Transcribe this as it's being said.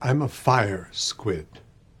I'm a fire squid.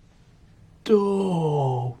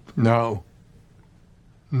 Dope. No,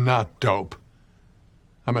 not dope.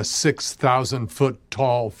 I'm a 6,000-foot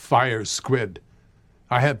tall fire squid.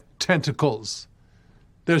 I have tentacles.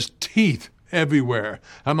 There's teeth everywhere.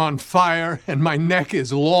 I'm on fire and my neck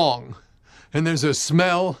is long. And there's a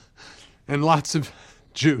smell and lots of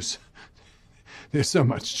juice. There's so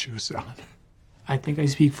much juice on. I think I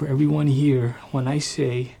speak for everyone here when I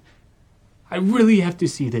say I really have to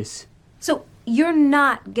see this. So you're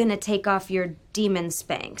not gonna take off your demon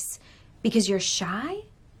spanks because you're shy?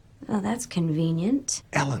 Oh, that's convenient.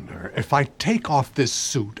 Eleanor, if I take off this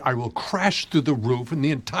suit, I will crash through the roof and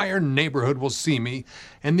the entire neighborhood will see me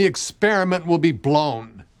and the experiment will be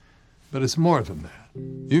blown. But it's more than that.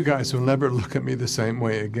 You guys will never look at me the same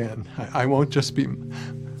way again. I won't just be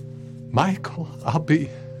Michael. I'll be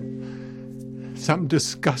some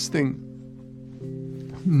disgusting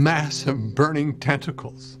mass of burning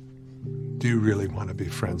tentacles. Do you really want to be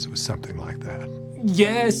friends with something like that?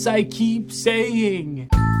 Yes, I keep saying.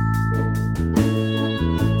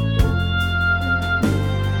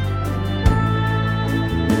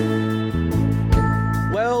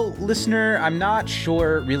 Well, listener, I'm not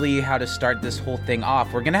sure really how to start this whole thing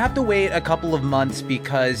off. We're gonna have to wait a couple of months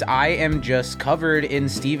because I am just covered in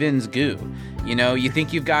Steven's goo. You know, you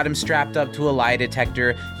think you've got him strapped up to a lie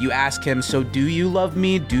detector. You ask him, so do you love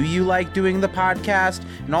me? Do you like doing the podcast?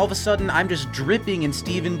 And all of a sudden, I'm just dripping in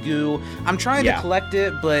Steven goo. I'm trying to collect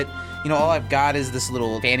it, but, you know, all I've got is this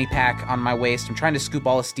little fanny pack on my waist. I'm trying to scoop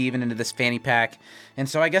all of Steven into this fanny pack. And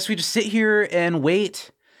so I guess we just sit here and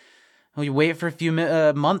wait. We wait for a few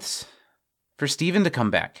months for Steven to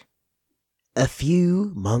come back. A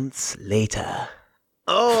few months later.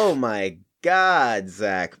 Oh my God,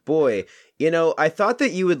 Zach. Boy, you know, I thought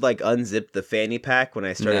that you would, like, unzip the fanny pack when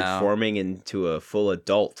I started forming into a full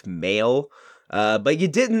adult male, but you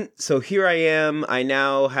didn't, so here I am. I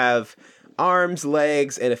now have arms,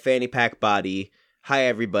 legs, and a fanny pack body. Hi,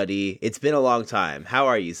 everybody. It's been a long time. How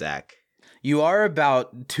are you, Zach? You are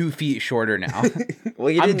about 2 feet shorter now. Well,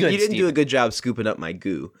 you didn't do a good job scooping up my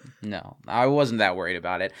goo. No, I wasn't that worried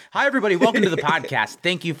about it. Hi, everybody. Welcome to the podcast.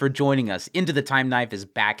 Thank you for joining us. Into the Time Knife is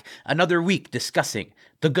back. Another week discussing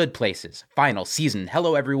The Good Places, final season.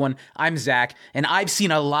 Hello, everyone. I'm Zach, and I've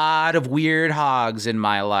seen a lot of weird hogs in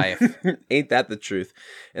my life. Ain't that the truth?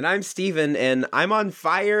 And I'm Steven, and I'm on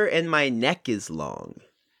fire, and my neck is long.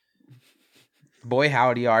 Boy,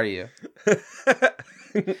 howdy are you.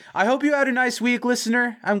 I hope you had a nice week,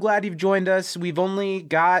 listener. I'm glad you've joined us. We've only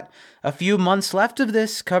got a few months left of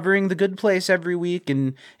this, covering The Good Place every week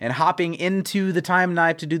and hopping into the Time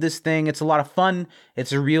Knife to do this thing. It's a lot of fun.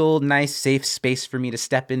 It's a real nice, safe space for me to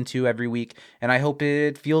step into every week, and I hope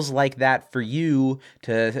it feels like that for you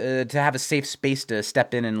to have a safe space to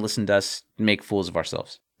step in and listen to us make fools of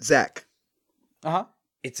ourselves. Zach. Uh-huh.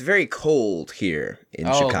 It's very cold here in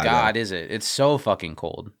Chicago. Oh, God, is it? It's so fucking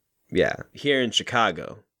cold. Yeah, here in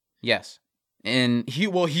Chicago. Yes. And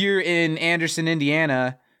here in Anderson,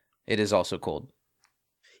 Indiana, it is also cold.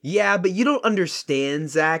 Yeah, but you don't understand,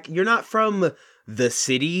 Zach. You're not from the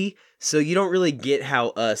city, so you don't really get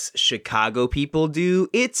how us Chicago people do.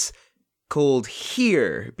 It's cold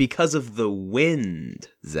here because of the wind,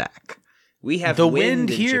 Zach. We have the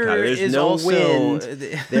wind in here Chicago. There's is no also... wind.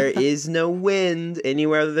 There is no wind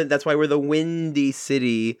anywhere other than... That's why we're the windy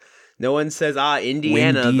city. No one says,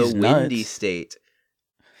 Indiana, Wendy's the windy nuts. State.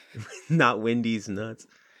 Not Wendy's nuts.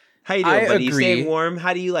 How you doing, I buddy? agree. You staying warm?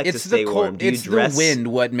 How do you like to stay warm? Do you it's dress? the wind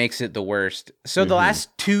what makes it the worst. So the last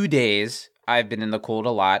 2 days, I've been in the cold a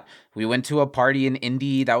lot. We went to a party in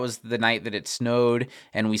Indy. That was the night that it snowed,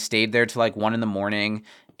 and we stayed there till like 1 a.m.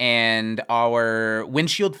 And our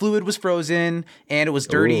windshield fluid was frozen, and it was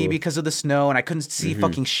dirty because of the snow, and I couldn't see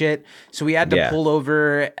fucking shit. So we had to pull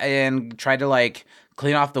over and try to like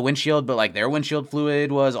clean off the windshield, but like their windshield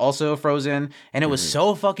fluid was also frozen, and it was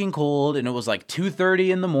so fucking cold, and it was like 2:30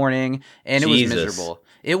 in the morning, and it was miserable.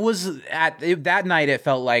 It was that night. It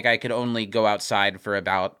felt like I could only go outside for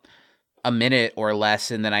about a minute or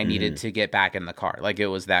less, and then I needed to get back in the car. Like, it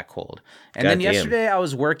was that cold. And then yesterday I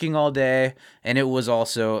was working all day, and it was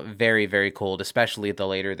also very, very cold, especially the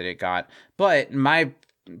later that it got. But my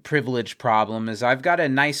privileged problem is I've got a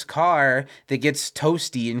nice car that gets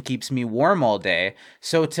toasty and keeps me warm all day.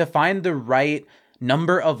 So to find the right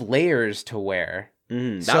number of layers to wear,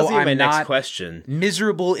 that was my next question.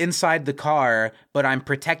 Miserable inside the car, but I'm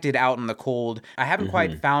protected out in the cold. I haven't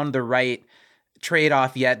quite found the right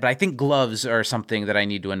trade-off yet, but I think gloves are something that I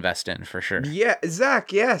need to invest in for sure. Yeah,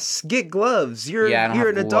 Zach, yes. Get gloves. You're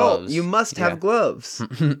an adult. Gloves. You must have gloves.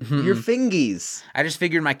 Your fingies. I just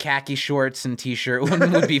figured my khaki shorts and t-shirt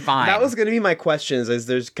would be fine. That was going to be my question, is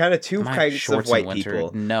there's kind of two types of white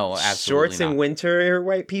people. No, absolutely shorts not. in winter are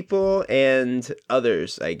white people and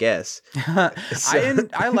others, I guess.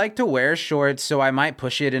 I like to wear shorts, so I might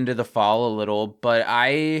push it into the fall a little, but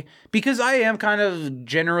because I am kind of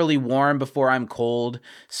generally warm before I'm cold,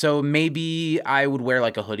 so maybe I would wear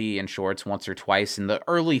like a hoodie and shorts once or twice in the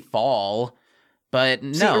early fall. But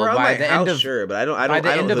no, by the end of sure, but I don't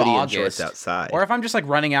end of hoodie August, and shorts outside. Or if I'm just like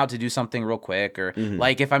running out to do something real quick, or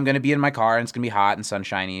like if I'm gonna be in my car and it's gonna be hot and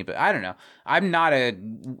sunshiny. But I don't know. I'm not a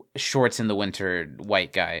shorts in the winter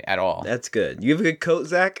white guy at all. That's good. You have a good coat,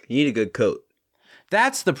 Zach? You need a good coat.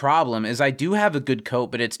 That's the problem, is I do have a good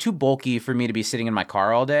coat, but it's too bulky for me to be sitting in my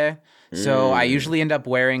car all day. So I usually end up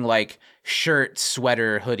wearing like shirt,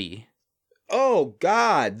 sweater, hoodie. Oh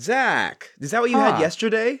God, Zach. Is that what you had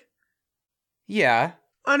yesterday? Yeah.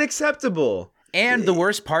 Unacceptable. And the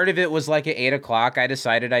worst part of it was like at 8 o'clock, I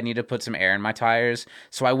decided I need to put some air in my tires.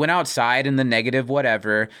 So I went outside in the negative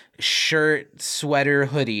whatever, shirt, sweater,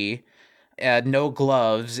 hoodie, no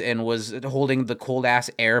gloves, and was holding the cold ass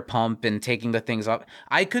air pump and taking the things up.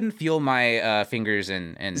 I couldn't feel my fingers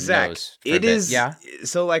and Zach, nose. It is. Yeah.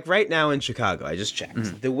 So like right now in Chicago, I just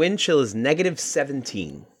checked. The wind chill is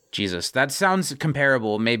 -17. Jesus, that sounds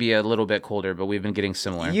comparable. Maybe a little bit colder, but we've been getting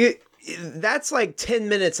similar. That's like 10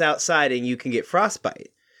 minutes outside and you can get frostbite.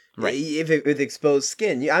 Right. With exposed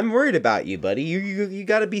skin. I'm worried about you, buddy. You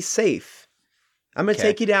got to be safe. I'm going to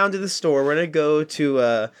take you down to the store. We're going to go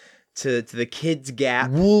to the Kids Gap.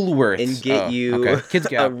 Woolworths. And get you Kids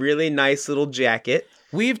Gap. a really nice little jacket.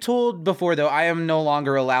 We've told before, though, I am no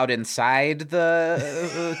longer allowed inside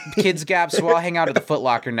the Kids Gap, so I'll hang out at the Foot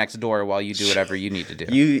Locker next door while you do whatever you need to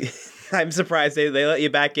do. I'm surprised they let you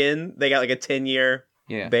back in. They got like a 10-year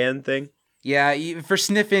ban thing. Yeah, for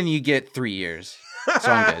sniffing, you get 3 years.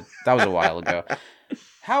 So I'm good. That was a while ago.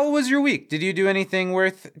 How was your week? Did you do anything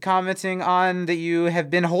worth commenting on that you have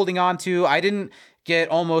been holding on to? I didn't get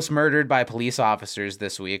almost murdered by police officers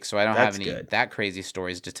this week, so I don't have any that crazy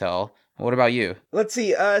stories to tell. What about you? Let's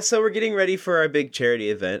see. So we're getting ready for our big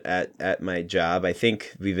charity event at my job. I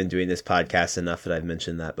think we've been doing this podcast enough that I've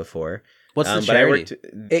mentioned that before. What's the charity?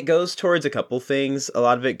 It goes towards a couple things. A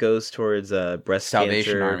lot of it goes towards breast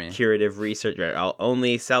Salvation cancer Army. Curative research. Right?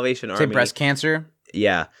 Only Salvation Army. Say breast cancer?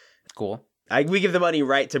 Yeah. Cool. We give the money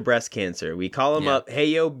right to breast cancer. We call them up. Hey,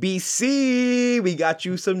 yo, BC, we got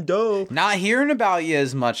you some dough. Not hearing about you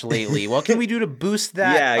as much lately. What can we do to boost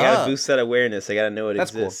that I got to boost that awareness. I got to know it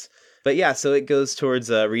exists. Cool. But yeah, so it goes towards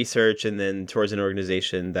research and then towards an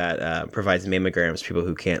organization that provides mammograms to people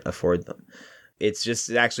who can't afford them. It's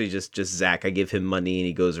actually just Zach. I give him money and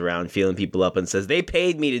he goes around feeling people up and says, they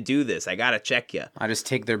paid me to do this. I got to check you. I just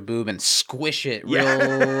take their boob and squish it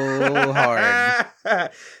real hard.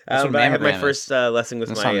 But I had my first lesson with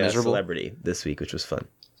my celebrity this week, which was fun.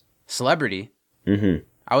 Celebrity? Mm-hmm.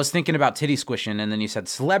 I was thinking about titty squishing and then you said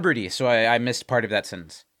celebrity, so I missed part of that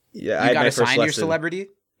sentence. Yeah, you got to sign your celebrity?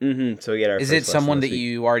 Mm-hmm. So we get our Is it someone that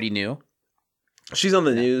you already knew? She's on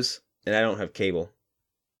the news, and I don't have cable.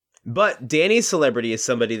 But Danny's celebrity is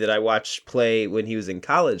somebody that I watched play when he was in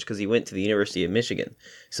college because he went to the University of Michigan.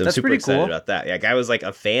 So I'm super excited about that. Like, I was like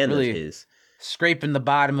a fan of his. Scraping the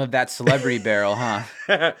bottom of that celebrity barrel, huh?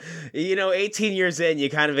 18 years in, you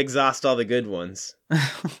kind of exhaust all the good ones.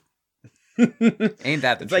 Ain't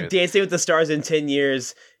that the It's truth? like Dancing with the Stars in 10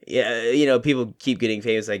 years. Yeah, people keep getting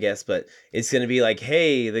famous, I guess, but it's going to be like,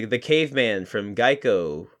 hey, the caveman from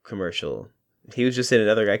Geico commercial. He was just in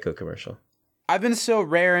another Geico commercial. I've been so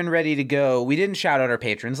rare and ready to go. We didn't shout out our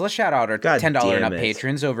patrons. Let's shout out our $10 and up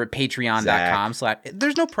patrons over at patreon.com.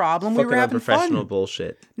 There's no problem. We were having professional fun.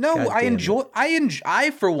 Bullshit. No,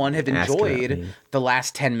 I for one have enjoyed the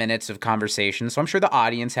last 10 minutes of conversation, so I'm sure the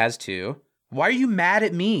audience has too. Why are you mad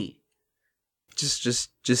at me? Just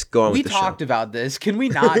go on with the show. We talked about this. Can we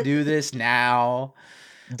not do this now?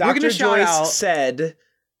 Dr. Joyce said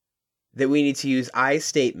that we need to use I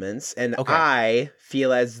statements, and I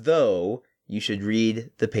feel as though you should read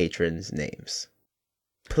the patrons' names.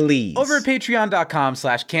 Please. Over at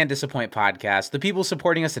patreon.com/can'tdisappointpodcast, the people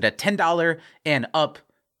supporting us at a $10 and up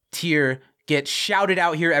tier get shouted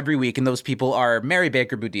out here every week, and those people are Mary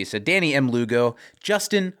Baker Budisa, Danny M. Lugo,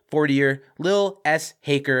 Justin Fortier, Lil S.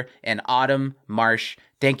 Haker, and Autumn Marsh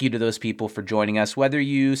Thank you to those people for joining us. Whether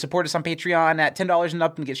you support us on Patreon at $10 and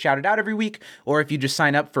up and get shouted out every week, or if you just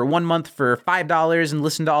sign up for 1 month for $5 and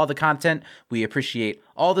listen to all the content, we appreciate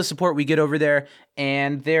all the support we get over there.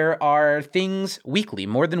 And there are things weekly,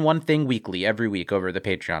 more than one thing weekly every week over the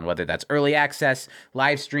Patreon, whether that's early access,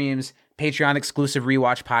 live streams, Patreon exclusive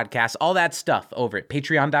rewatch podcasts, all that stuff over at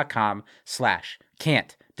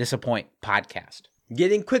patreon.com/can't disappoint podcast.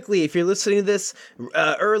 Getting quickly, if you're listening to this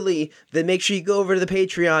early, then make sure you go over to the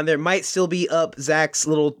Patreon. There might still be up Zach's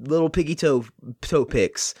little piggy toe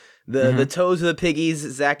pics. The toes of the piggies.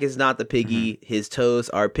 Zach is not the piggy. His toes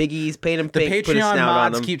are piggies. Paint them pink. The put a Patreon snout on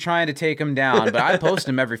mods them. keep trying to take him down, but I post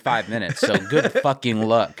him every 5 minutes, so good fucking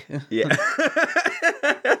luck. Yeah.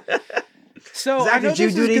 So Zach, I know did you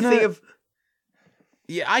this do is anything gonna... of?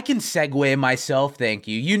 Yeah, I can segue myself, thank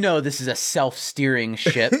you. You know this is a self-steering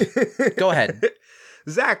ship. Go ahead.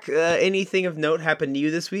 Zach, anything of note happened to you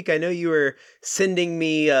this week? I know you were sending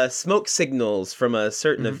me smoke signals from a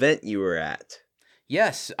certain event you were at.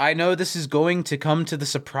 Yes, I know this is going to come to the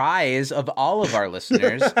surprise of all of our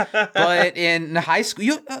listeners, but in high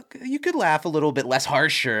school, you could laugh a little bit less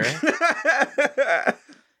harsher.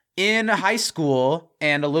 In high school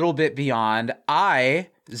and a little bit beyond,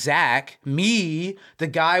 Zach, me, the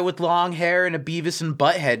guy with long hair and a Beavis and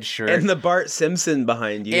Butthead shirt. And the Bart Simpson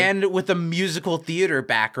behind you. And with a musical theater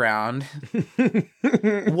background,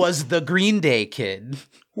 was the Green Day kid.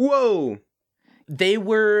 Whoa! They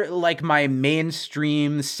were like my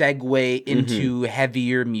mainstream segue into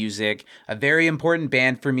heavier music, a very important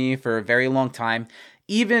band for me for a very long time.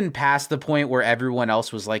 Even past the point where everyone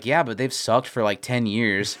else was like, yeah, but they've sucked for like 10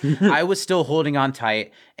 years. I was still holding on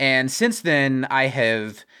tight. And since then, I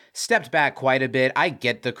have stepped back quite a bit. I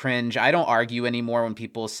get the cringe. I don't argue anymore when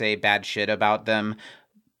people say bad shit about them.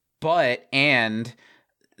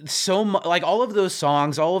 Like all of those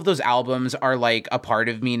songs, all of those albums are like a part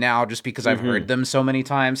of me now just because I've heard them so many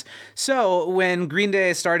times. So when Green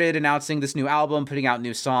Day started announcing this new album, putting out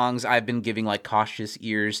new songs, I've been giving like cautious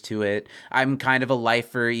ears to it. I'm kind of a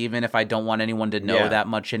lifer, even if I don't want anyone to know that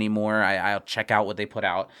much anymore. I'll check out what they put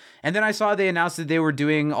out. And then I saw they announced that they were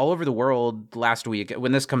doing all over the world last week.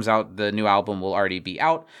 When this comes out, the new album will already be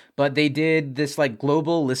out. But they did this like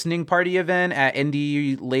global listening party event at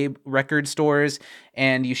indie record stores.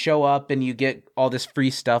 And you show up and you get all this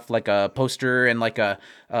free stuff like a poster and like a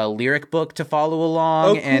lyric book to follow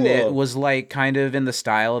along. Oh, cool. And it was like kind of in the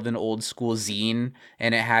style of an old school zine.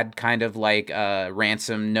 And it had kind of like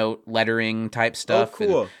ransom note lettering type stuff. Oh,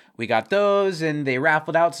 cool. And we got those and they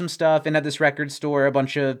raffled out some stuff. And at this record store, a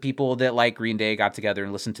bunch of people that like Green Day got together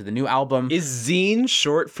and listened to the new album. Is zine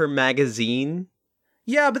short for magazine?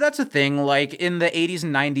 Yeah, but that's a thing. Like in the 80s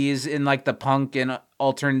and 90s, in like the punk and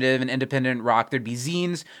alternative and independent rock, there'd be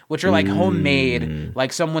zines, which are like homemade.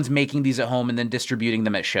 Like someone's making these at home and then distributing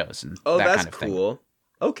them at shows. And Oh, that that's kind of cool. Thing.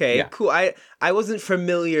 Okay, Yeah. cool. I wasn't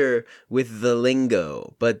familiar with the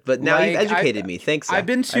lingo, but now you've Like, educated me. Thanks, Zach. I've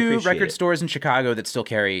been I to appreciate record it. stores in Chicago that still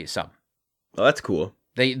carry some. Oh, that's cool.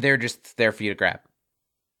 They're just there for you to grab.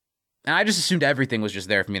 And I just assumed everything was just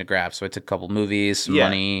there for me to grab. So I took a couple movies, some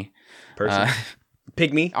money. Person.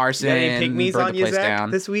 Pygmy. Arson, You got any pygmies burn on the you, place Zach,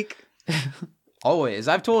 down. this week? Always.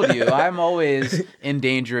 I've told you, I'm always in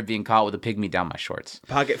danger of being caught with a pygmy down my shorts.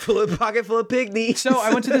 Pocket full of pygmies. So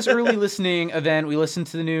I went to this early listening event. We listened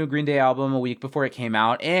to the new Green Day album a week before it came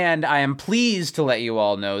out. And I am pleased to let you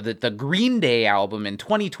all know that the Green Day album in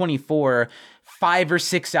 2024, 5 or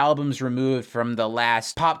 6 albums removed from the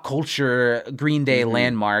last pop culture Green Day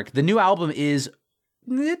landmark, the new album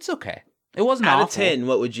it's okay. It wasn't Out awful. of 10,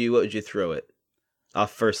 what would you throw it?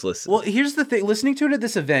 Off first listen. Well, here's the thing. Listening to it at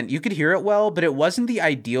this event, you could hear it well, but it wasn't the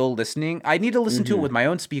ideal listening. I need to listen to it with my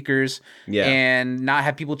own speakers and not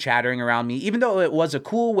have people chattering around me, even though it was a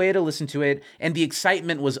cool way to listen to it and the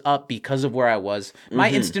excitement was up because of where I was. My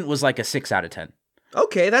instant was like a 6 out of 10.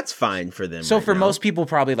 Okay, that's fine for them. So right for now. most people,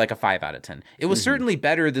 probably like a 5 out of 10. It was certainly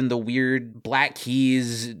better than the weird Black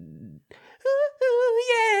Keys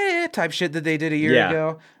yeah type shit that they did a year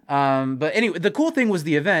ago. But anyway, the cool thing was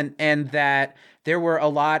the event and that there were a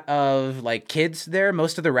lot of like kids there.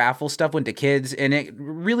 Most of the raffle stuff went to kids, and it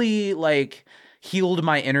really like healed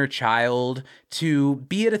my inner child to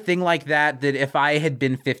be at a thing like that if I had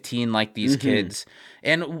been 15 like these kids.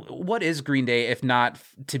 And what is Green Day if not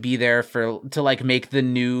to be there to like make the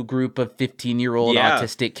new group of 15-year-old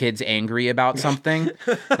autistic kids angry about something?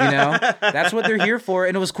 You know, that's what they're here for.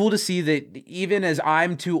 And it was cool to see that even as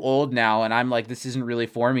I'm too old now and I'm like, this isn't really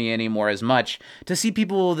for me anymore as much, to see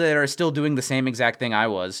people that are still doing the same exact thing I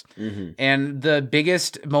was. And the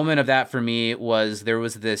biggest moment of that for me was there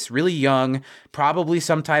was this really young probably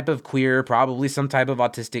some type of queer, probably some type of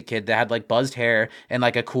autistic kid that had like buzzed hair and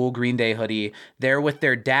like a cool Green Day hoodie there with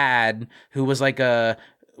their dad, who was like a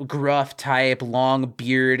gruff type, long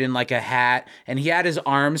beard and like a hat, and he had his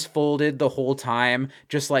arms folded the whole time,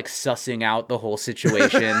 just like sussing out the whole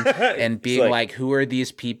situation and being like, who are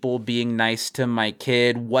these people being nice to my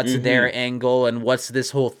kid? What's their angle and what's this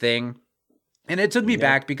whole thing? And it took me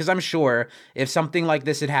back, because I'm sure if something like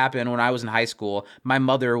this had happened when I was in high school, my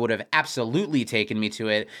mother would have absolutely taken me to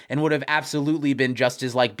it and would have absolutely been just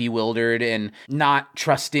as like bewildered and not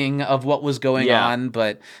trusting of what was going on.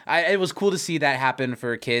 But it was cool to see that happen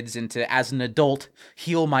for kids, and to, as an adult,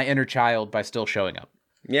 heal my inner child by still showing up.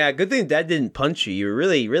 Yeah, good thing Dad didn't punch you. You were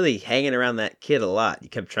really, really hanging around that kid a lot. You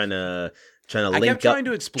kept trying to link up. I kept trying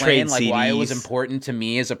to explain like CDs. why it was important to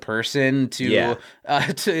me as a person to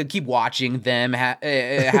keep watching them have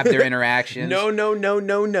their interactions.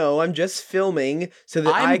 No. I'm just filming so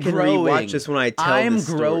that I can rewatch this when I tell I'm this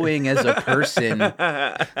story. growing as a person.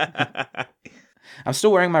 I'm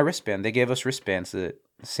still wearing my wristband. They gave us wristbands that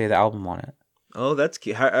say the album on it. Oh, that's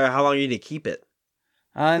cute. How long are you to keep it?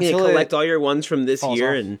 Until you collect all your ones from this year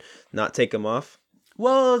off. and not take them off?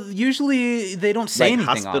 Well, usually they don't say like anything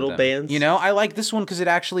hospital on them. bands? You know, I like this one because it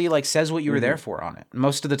actually like says what you were there for on it.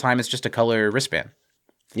 Most of the time, it's just a color wristband.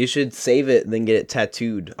 You should save it and then get it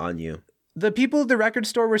tattooed on you. The people at the record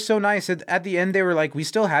store were so nice. At the end, they were like, we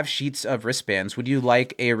still have sheets of wristbands. Would you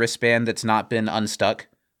like a wristband that's not been unstuck?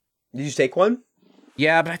 Did you take one?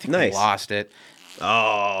 Yeah, but I think I Nice. lost it.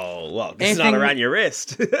 Oh, well, it's not Anything around your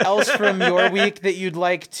wrist. Else from your week that you'd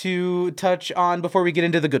like to touch on before we get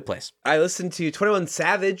into the good place? I listened to 21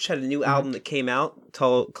 Savage, had a new album that came out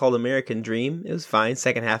called American Dream. It was fine.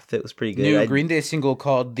 Second half of it was pretty good. New Green Day single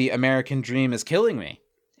called The American Dream Is Killing Me.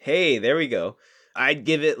 Hey, there we go. I'd probably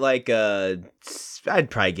give it like a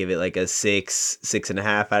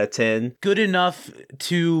 6.5 out of 10. Good enough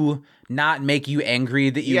to not make you angry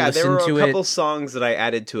that you Yeah, there listened were to a couple it, songs that I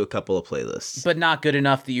added to a couple of playlists. but not good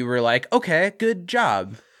enough that you were like, okay, good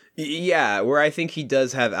job. Yeah, where I think he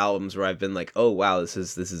does have albums where I've been like, oh wow, this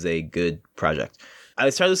is a good project. I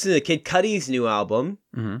started listening to Kid Cudi's new album.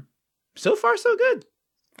 Mm-hmm. So far, so good.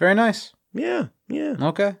 Very nice. Yeah.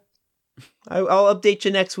 Okay. I'll update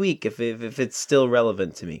you next week if it's still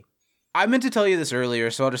relevant to me. I meant to tell you this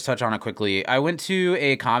earlier, so I'll just touch on it quickly. I went to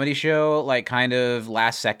a comedy show, like, kind of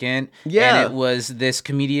last second. Yeah. And it was this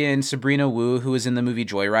comedian, Sabrina Wu, who was in the movie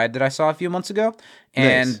Joyride that I saw a few months ago.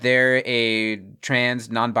 And Nice. they're a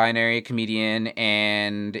trans, non-binary comedian,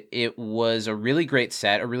 and it was a really great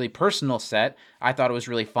set, a really personal set. I thought it was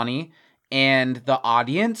really funny. And the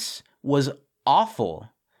audience was awful.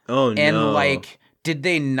 Oh, no. And, like, did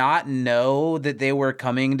they not know that they were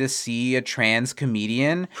coming to see a trans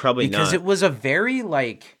comedian? Probably because not. it was a very,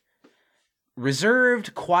 like,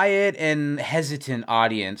 reserved, quiet, and hesitant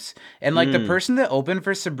audience. And, like, the person that opened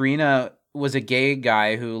for Sabrina was a gay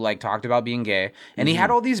guy who, like, talked about being gay. And he had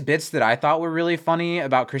all these bits that I thought were really funny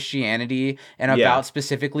about Christianity and about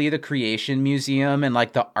specifically the Creation Museum and,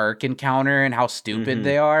 like, the Ark encounter and how stupid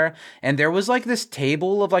they are. And there was, like, this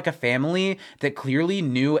table of, like, a family that clearly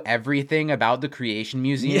knew everything about the Creation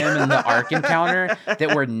Museum and the Ark encounter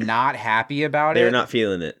that were not happy about it. They're not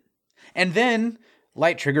feeling it. And then,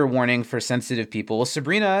 light trigger warning for sensitive people,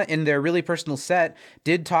 Sabrina, in their really personal set,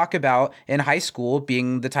 did talk about in high school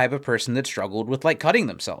being the type of person that struggled with, like, cutting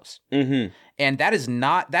themselves. Mm-hmm. And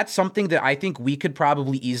that's something that I think we could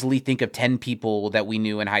probably easily think of 10 people that we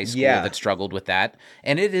knew in high school that struggled with that.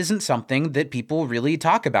 And it isn't something that people really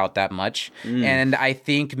talk about that much. And I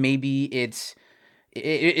think maybe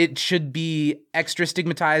it should be extra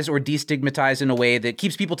stigmatized or destigmatized in a way that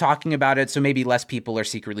keeps people talking about it, so maybe less people are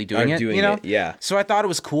secretly doing it, you know? Yeah. So I thought it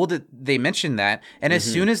was cool that they mentioned that. And as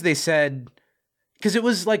soon as they said, because it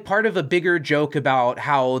was like part of a bigger joke about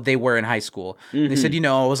how they were in high school. They said,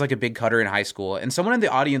 I was like a big cutter in high school. And someone in the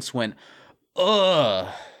audience went, ugh,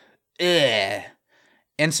 eh.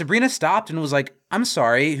 And Sabrina stopped and was like, I'm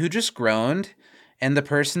sorry, who just groaned? And the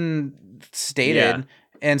person stated...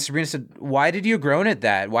 And Sabrina said, why did you groan at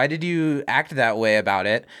that? Why did you act that way about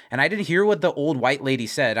it? And I didn't hear what the old white lady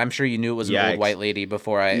said. I'm sure you knew it was an old white lady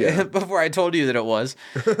before I told you that it was.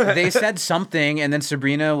 They said something, and then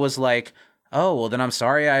Sabrina was like, oh, well, then I'm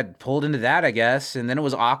sorry I pulled into that, I guess. And then it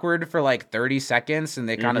was awkward for like 30 seconds, and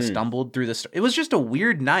they kind of stumbled through the... It was just a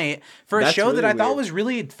weird night for a show that I thought was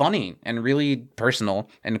really funny and really personal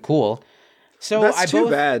and cool. So That's I too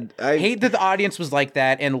both bad. I hate that the audience was like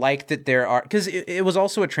that, and like that there are, because it was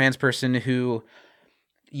also a trans person who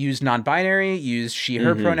used non-binary, used she,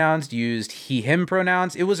 her pronouns, used he, him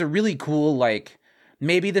pronouns. It was a really cool, like,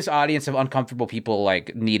 maybe this audience of uncomfortable people,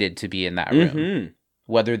 like, needed to be in that room.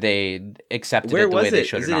 whether they accepted Where it the way was they it?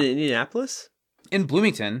 should Is or it not. in Indianapolis? In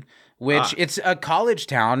Bloomington, which it's a college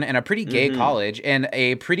town and a pretty gay college and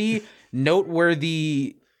a pretty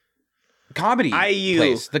noteworthy comedy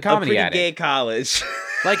place. The Comedy a pretty Attic. gay college.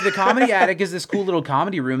 Like, the Comedy Attic is this cool little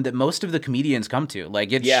comedy room that most of the comedians come to.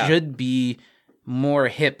 Like, it should be more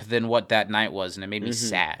hip than what that night was, and it made me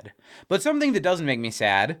sad. But something that doesn't make me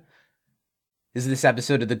sad is this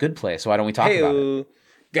episode of The Good Place. Why don't we talk about it?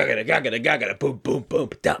 Gagada, boom, boom, boom.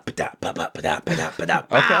 Okay.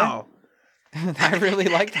 I really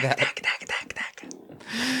liked that.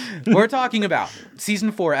 We're talking about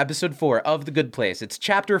Season 4, Episode 4 of The Good Place. It's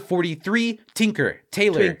Chapter 43, Tinker,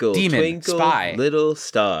 Tailor, Twinkle, Demon, twinkle, Spy. little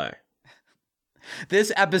star.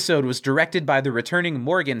 This episode was directed by the returning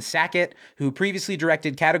Morgan Sackett, who previously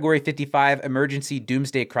directed Category 55, Emergency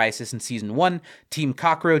Doomsday Crisis in Season 1, Team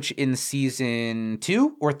Cockroach in Season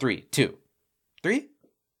 2 or 3? 2. 3?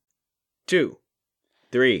 2.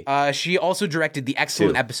 3. She also directed the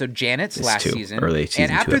excellent 2. episode Janet's It's last 2. season. Early season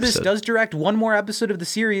and 2 after this episode. does direct one more episode of the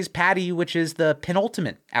series, Patty, which is the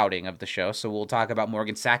penultimate outing of the show. So we'll talk about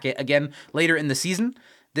Morgan Sackett again later in the season.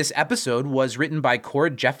 This episode was written by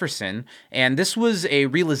Cord Jefferson, and this was a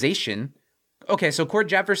realization. Okay, so Cord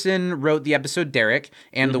Jefferson wrote the episode Derek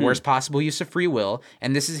and The Worst Possible Use of Free Will,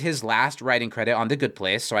 and this is his last writing credit on The Good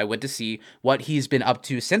Place, so I went to see what he's been up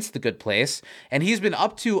to since The Good Place, and he's been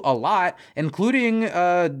up to a lot, including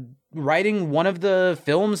writing one of the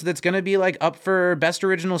films that's going to be like up for Best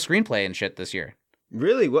Original Screenplay and shit this year.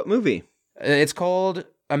 Really? What movie? It's called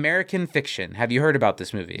American Fiction. Have you heard about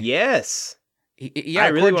this movie? Yes. Yeah, I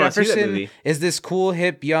really Cord want to see that Jefferson movie. is this cool,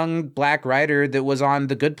 hip, young black writer that was on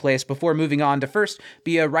The Good Place before moving on to first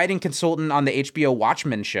be a writing consultant on the HBO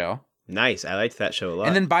Watchmen show. Nice. I liked that show a lot.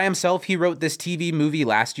 And then by himself, he wrote this TV movie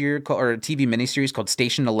last year, or TV miniseries called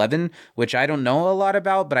Station 11, which I don't know a lot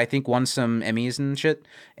about, but I think won some Emmys and shit.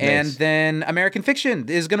 And Nice. then American Fiction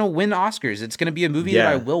is going to win Oscars. It's going to be a movie that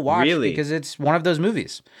I will watch because it's one of those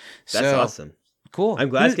movies. That's So, awesome. cool. I'm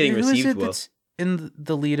glad it's getting who is received it well. that's in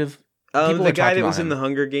the lead of... People The are guy talking that was about in the him.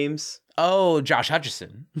 Hunger Games. Oh, Josh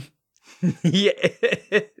Hutcherson. Yeah,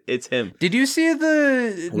 it's him. Did you see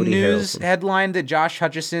the Woody news Harrelson. headline that Josh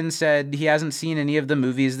Hutcherson said he hasn't seen any of the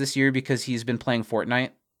movies this year because he's been playing Fortnite?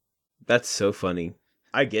 That's so funny.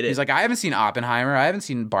 I get it. He's like, I haven't seen Oppenheimer. I haven't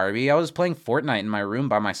seen Barbie. I was playing Fortnite in my room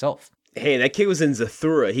by myself. Hey, that kid was in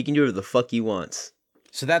Zathura. He can do whatever the fuck he wants.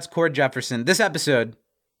 So that's Cord Jefferson. This episode,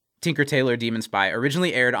 Tinker, Tailor, Demon, Spy,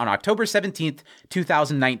 originally aired on October 17th,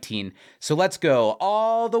 2019. So let's go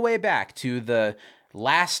all the way back to the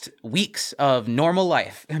last weeks of normal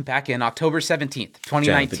life, back in October 17th,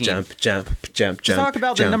 2019. Jump. Let's talk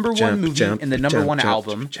about the number one movie and the number one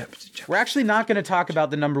album. We're actually not going to talk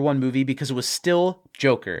about the number one movie because it was still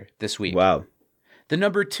Joker this week. Wow. The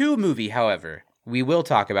number two movie, however, we will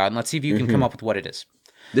talk about, and let's see if you can come up with what it is.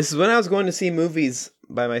 This is when I was going to see movies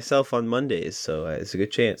by myself on Mondays, so it's a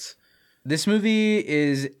good chance. This movie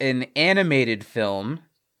is an animated film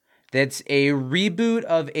that's a reboot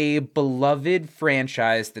of a beloved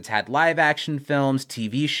franchise that's had live action films,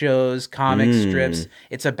 TV shows, comic strips.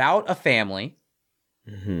 It's about a family.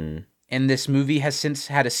 And this movie has since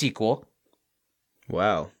had a sequel.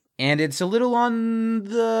 Wow. And it's a little on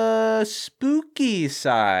the spooky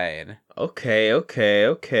side. Okay.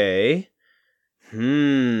 Okay,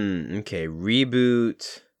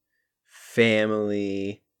 reboot,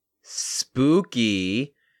 family,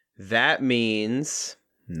 spooky. That means...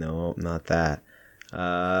 No, not that.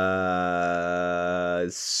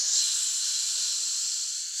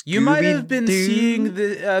 You might have been Scooby-Doo? seeing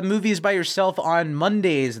the movies by yourself on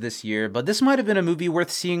Mondays this year, but this might have been a movie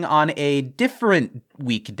worth seeing on a different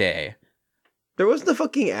weekday. There wasn't a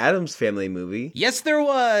fucking Addams Family movie. Yes, there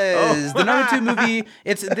was. The number two movie.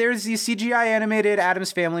 There's these CGI animated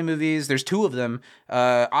Addams Family movies. There's two of them.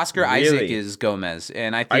 Oscar Isaac Really? is Gomez,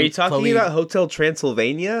 and I think Are you talking Chloe... about Hotel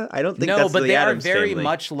Transylvania? I don't think No, that's but the they Addams are very Family.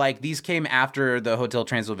 much like these came after the Hotel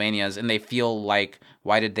Transylvanias, and they feel like,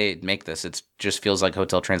 why did they make this? It just feels like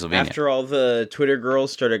Hotel Transylvania. After all the Twitter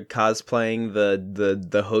girls started cosplaying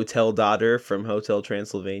the hotel daughter from Hotel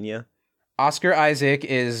Transylvania. Oscar Isaac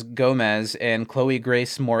is Gomez, and Chloe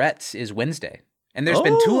Grace Moretz is Wednesday. And there's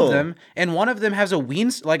been two of them, and one of them has a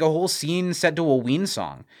whole scene set to a Ween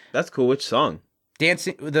song. That's cool. Which song?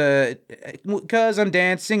 Dancing, 'Cause I'm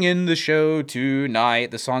dancing in the show tonight.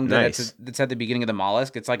 The song Nice. that's at the beginning of the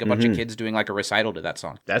Mollusk. It's like a bunch of kids doing like a recital to that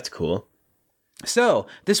song. That's cool. So,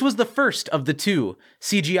 this was the first of the two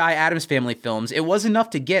CGI Addams Family films. It was enough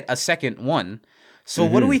to get a second one. So,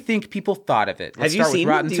 what do we think people thought of it? Let's Have you start with seen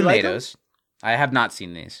them? Rotten Do you like Tomatoes. I have not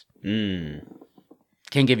seen these.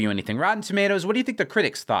 Can't give you anything. Rotten Tomatoes, what do you think the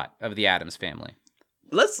critics thought of the Addams Family?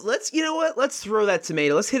 Let's you know what? Let's throw that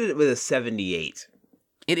tomato. Let's hit it with a 78.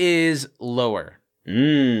 It is lower.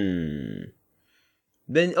 Then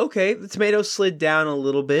okay, the tomato slid down a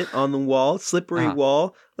little bit on the wall, slippery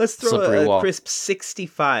wall. Let's throw a crisp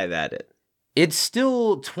 65 at it. It's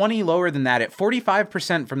still 20 lower than that at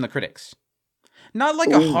 45% from the critics. Not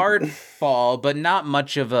like a hard fall, but not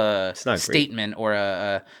much of a statement or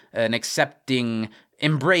an accepting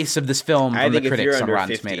embrace of this film from the critics on Rotten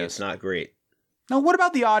 50, Tomatoes. It's not great. Now, what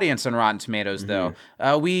about the audience on Rotten Tomatoes, though?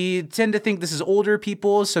 We tend to think this is older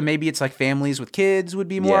people, so maybe it's like families with kids would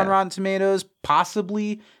be more on Rotten Tomatoes.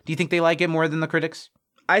 Possibly. Do you think they like it more than the critics?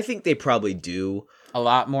 I think they probably do. A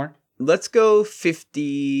lot more? Let's go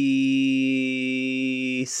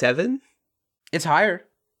 57. It's higher.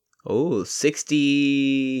 Oh,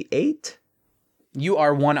 68? You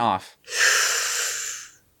are one off.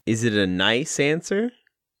 Is it a nice answer?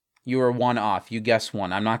 You are one off. You guess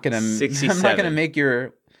one. I'm not gonna 67. I'm not gonna make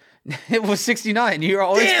your It was 69. You're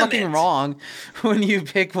always fucking wrong when you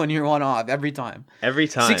pick when you're one off every time.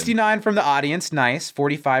 69 from the audience, nice.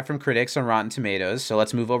 45 from critics on Rotten Tomatoes. So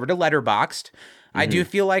let's move over to Letterboxd. I do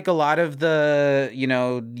feel like a lot of the,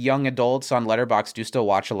 young adults on Letterboxd do still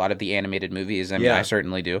watch a lot of the animated movies. I mean, I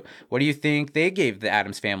certainly do. What do you think they gave the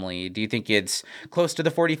Addams Family? Do you think it's close to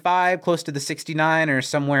the 45, close to the 69, or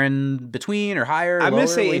somewhere in between, or higher? Or I'm going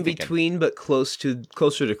to say in between, but closer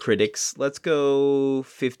to critics. Let's go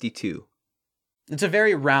 52. It's a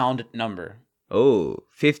very round number. Oh,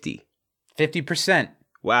 50. 50%.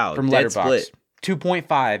 Wow, from dead Letterboxd. split.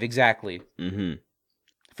 2.5, exactly. Mm-hmm.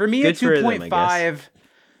 For me, Good a 2.5...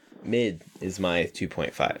 Mid is my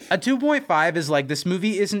 2.5. A 2.5 is like, this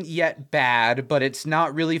movie isn't yet bad, but it's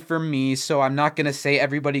not really for me, so I'm not going to say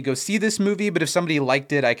everybody go see this movie, but if somebody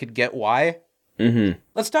liked it, I could get why. Mm-hmm.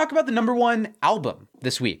 Let's talk about the number one album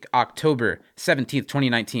this week, October 17th,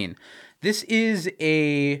 2019. This is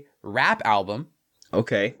a rap album.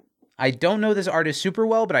 Okay. I don't know this artist super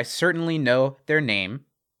well, but I certainly know their name.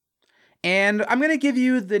 And I'm going to give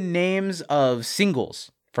you the names of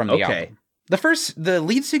singles from the album. The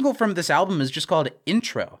lead single from this album is just called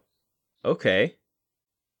Intro. Okay.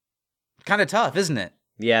 Kind of tough, isn't it?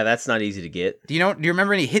 Yeah, that's not easy to get. Do you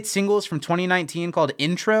remember any hit singles from 2019 called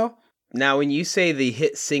Intro? Now, when you say the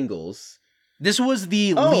hit singles, this was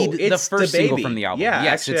the first single from the album. Yeah,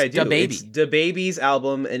 yes, actually, it's DaBaby. It's DaBaby's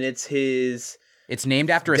album, and it's his. It's named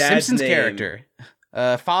after a Simpsons character.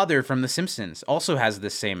 Father from The Simpsons also has the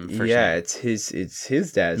same first name. Yeah, it's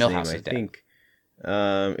his dad's Milhouse's name, I dad. think.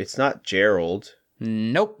 It's not Gerald.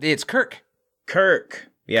 Nope, it's Kirk.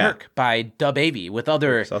 Yeah. Kirk by DaBaby with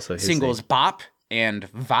other also his singles name. Bop and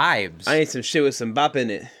Vibes. I need some shit with some bop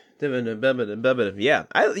in it. Yeah.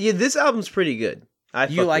 This album's pretty good.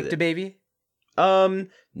 You like DaBaby?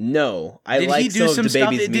 No. Did like he do some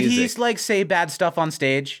stuff? DaBaby's Did music. he say bad stuff on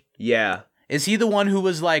stage? Yeah. Is he the one who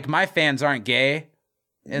was like, my fans aren't gay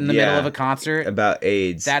in the middle of a concert? About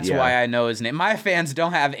AIDS. That's why I know his name. My fans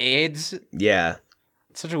don't have AIDS. Yeah.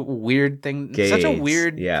 Such a weird thing. Gay Such a AIDS,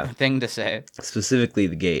 weird yeah. thing to say. Specifically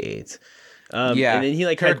the gay AIDS. Yeah. And then he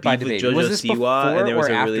Kirk had by beef with DaBaby. Was JoJo this Siwa, before and there was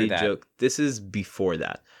or a after really that? joke. This is before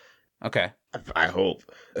that. Okay. I hope.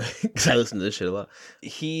 Because I listen to this shit a lot.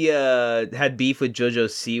 He had beef with JoJo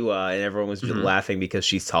Siwa, and everyone was just laughing because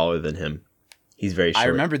she's taller than him. He's very short. I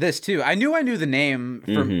remember this too. I knew the name,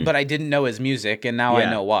 but I didn't know his music, and now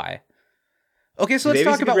I know why. Okay, so let's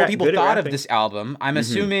talk about what people thought of this album. I'm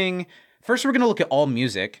assuming... First, we're going to look at all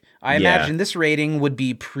music. I imagine this rating would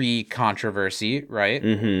be pre-controversy, right?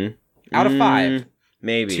 Mm-hmm. Out of 5.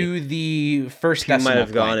 Maybe. To the first He decimal might have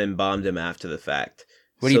point. gone and bombed him after the fact.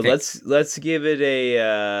 What do you think? Let's give it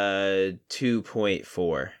a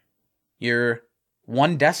 2.4. You're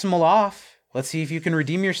 1 decimal off. Let's see if you can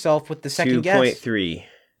redeem yourself with the second guess. 2.3.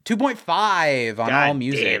 2.5 on All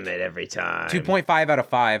Music. Damn it, every time. 2.5 out of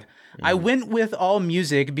 5. I went with All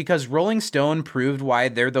Music because Rolling Stone proved why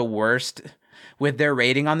they're the worst with their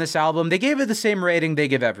rating on this album. They gave it the same rating they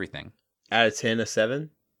give everything. Out of 10, a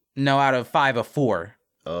 7? No, out of 5, a 4.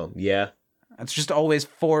 Oh, yeah. It's just always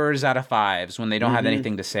 4s out of 5s when they don't have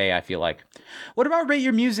anything to say, I feel like. What about Rate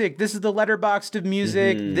Your Music? This is the Letterboxd of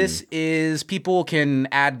music. This is, people can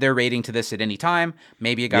add their rating to this at any time.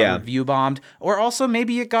 Maybe it got review bombed. Or also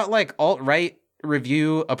maybe it got like alt-right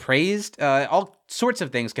review appraised. All sorts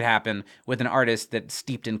of things could happen with an artist that's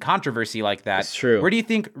steeped in controversy like that. It's true. Where do you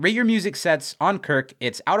think Rate Your Music sets on Kirk?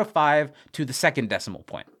 It's out of 5 to the second decimal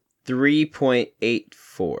point.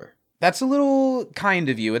 3.84. That's a little kind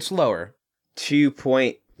of you. It's lower.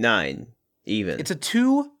 2.9 even. It's a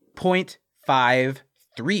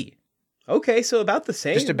 2.53. Okay, so about the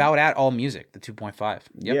same. Just about at All Music, the 2.5.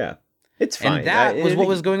 Yep. Yeah. It's fine. And that was what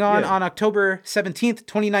was going on October 17th,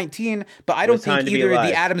 2019. But I don't think either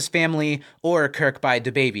The Addams Family or Kirk by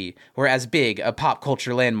DaBaby were as big a pop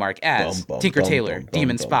culture landmark as Tinker Tailor,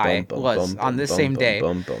 Demon Spy was on this same day.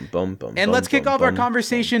 And let's kick off our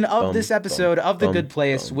conversation of this episode of The Good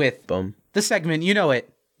Place with the segment. You know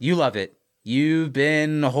it. You love it. You've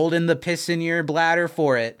been holding the piss in your bladder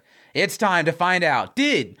for it. It's time to find out.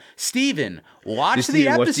 Did Steven watch the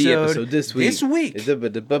episode this week? Because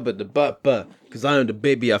I am the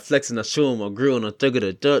baby, I flex and I show him, I grill and I thug it,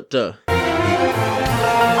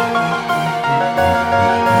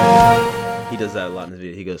 He does that a lot in his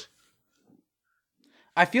video. He goes,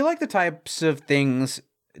 I feel like the types of things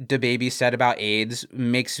DaBaby said about AIDS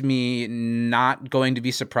makes me not going to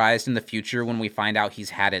be surprised in the future when we find out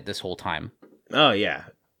he's had it this whole time. Oh, yeah,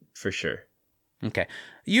 for sure. Okay.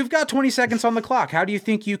 You've got 20 seconds on the clock. How do you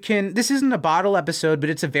think you can... This isn't a bottle episode, but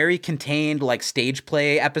it's a very contained, like, stage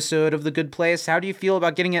play episode of The Good Place. How do you feel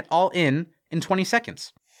about getting it all in 20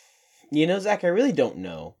 seconds? You know, Zach, I really don't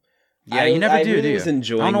know. Yeah, you never do, do you? I was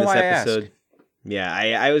enjoying this episode. Yeah,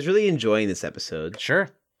 I was really enjoying this episode. Sure.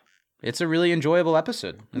 It's a really enjoyable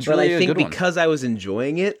episode. It's but really I think a good because I was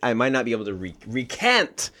enjoying it, I might not be able to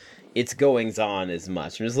recant its goings on as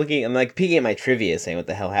much. I'm just looking. I'm like peeking at my trivia, saying what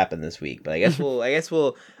the hell happened this week. But I guess we'll.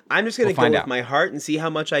 I'm just gonna go with my heart and see how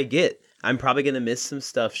much I get. I'm probably gonna miss some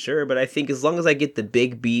stuff, sure, but I think as long as I get the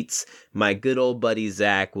big beats, my good old buddy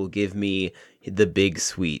Zach will give me the big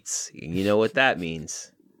sweets. You know what that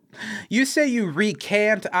means. You say you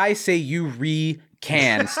recant. I say you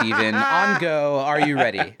can, Steven. On go. Are you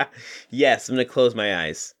ready? Yes, I'm going to close my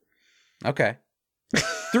eyes. Okay.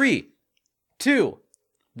 3, 2,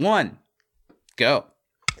 1, go.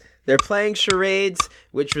 They're playing charades,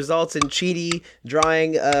 which results in Cheaty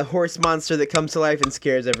drawing a horse monster that comes to life and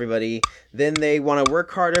scares everybody. Then they want to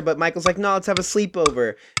work harder, but Michael's like, no, let's have a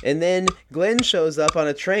sleepover. And then Glenn shows up on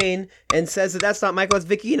a train and says that that's not Michael, it's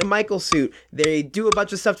Vicky in a Michael suit. They do a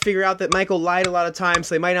bunch of stuff to figure out that Michael lied a lot of times,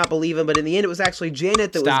 so they might not believe him, but in the end it was actually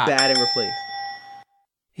Janet that was bad and replaced.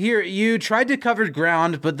 Here, you tried to cover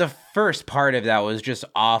ground, but the first part of that was just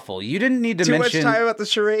awful. You didn't need to mention... Too much time about the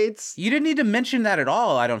charades? You didn't need to mention that at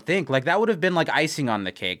all, I don't think. Like, that would have been like icing on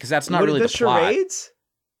the cake, because that's not really the plot. The charades?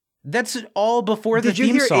 That's all before the theme song.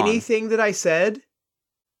 Did you hear anything that I said?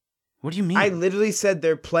 What do you mean? I literally said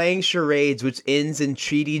they're playing charades, which ends in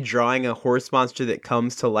Cheaty drawing a horse monster that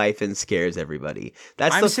comes to life and scares everybody.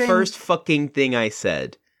 That's the first fucking thing I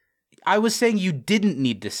said. I was saying you didn't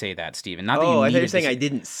need to say that, Steven. Not that you needed to. I thought you were saying I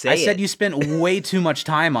didn't say it. I said you spent way too much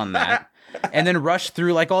time on that and then rushed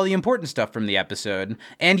through like all the important stuff from the episode.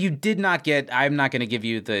 And you did not get, I'm not going to give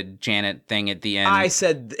you the Janet thing at the end. I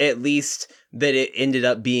said at least that it ended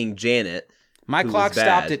up being Janet. My clock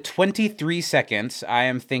stopped at 23 seconds. I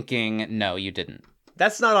am thinking, no, you didn't.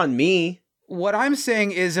 That's not on me. What I'm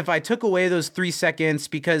saying is if I took away those 3 seconds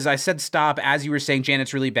because I said stop as you were saying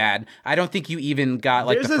Janet's really bad, I don't think you even got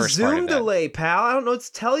like the first part of that. There's a Zoom delay, pal. I don't know what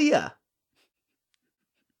to tell you.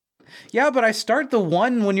 Yeah, but I start the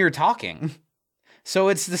one when you're talking. So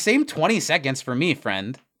it's the same 20 seconds for me,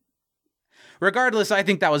 friend. Regardless, I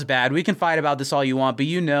think that was bad. We can fight about this all you want, but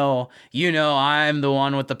you know I'm the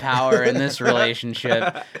one with the power in this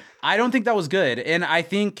relationship. I don't think that was good. And I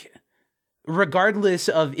think regardless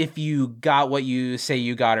of if you got what you say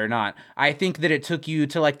you got or not, I think that it took you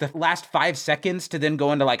to like the last 5 seconds to then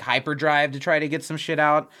go into like hyperdrive to try to get some shit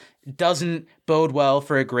out. Doesn't bode well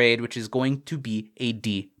for a grade, which is going to be a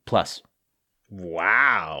D+.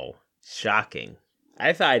 Wow. Shocking.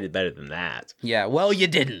 I thought I did better than that. Yeah, well, you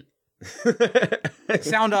didn't.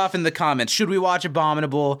 Sound off in the comments. Should we watch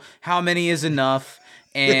Abominable? How many is enough?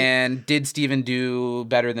 And did Steven do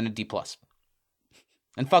better than a D+?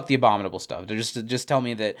 And fuck the Abominable stuff. Just tell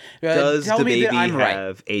me that. Does tell the me baby that I'm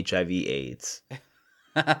have HIV/AIDS?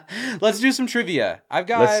 Let's do some trivia. I've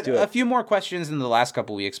got a few more questions than the last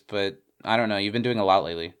couple weeks, but I don't know. You've been doing a lot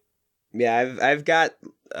lately. Yeah, I've got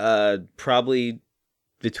probably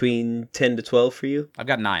between 10 to 12 for you. I've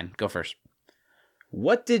got 9. Go first.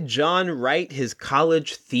 What did John write his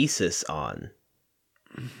college thesis on?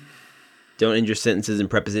 Don't end your sentences in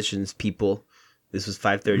prepositions, people. This was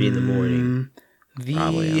 5:30 in the morning.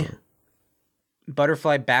 The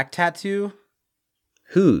butterfly back tattoo?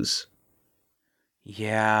 Whose?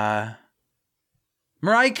 Yeah.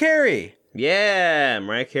 Mariah Carey! Yeah,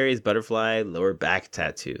 Mariah Carey's butterfly lower back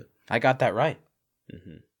tattoo. I got that right.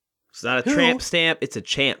 Mm-hmm. It's not a tramp stamp, it's a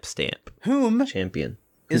champ stamp. Whom champion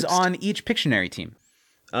is on each Pictionary team?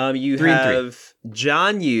 You have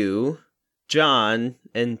John Yu, John,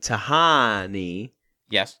 and Tahani.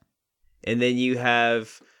 Yes. And then you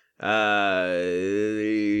have Why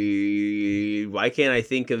can't I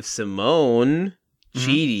think of Simone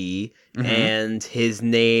Cheedy and his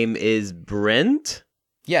name is Brent?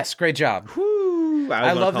 Yes, great job. Whew,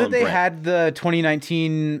 I love that they Brent. had the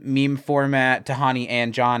 2019 meme format Tahani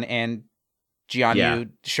and John and Giannu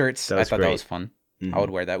shirts. I thought that was fun. I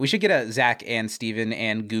would wear that. We should get a Zach and Steven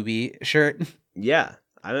and Gooby shirt. Yeah,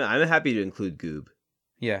 I'm happy to include Goob.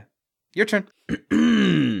 Yeah. Your turn.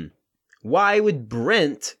 Why would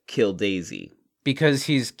Brent kill Daisy? Because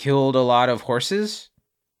he's killed a lot of horses?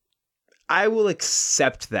 I will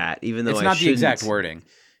accept that, even though it's I not shouldn't. The exact wording.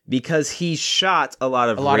 Because he shot a lot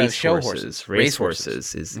of show horses. Race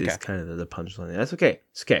horses is kind of the punchline. That's okay.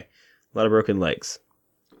 It's okay. A lot of broken legs.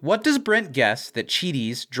 What does Brent guess that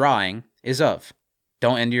Cheedy's drawing is of?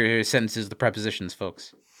 Don't end your sentences with prepositions,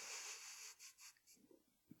 folks.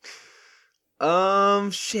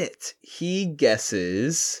 Shit. He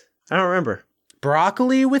guesses. I don't remember.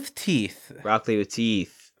 Broccoli with teeth. Broccoli with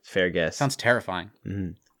teeth. Fair guess. Sounds terrifying.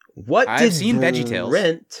 Mm-hmm. What I've did seen VeggieTales.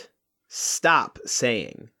 Brent stop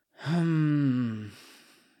saying? I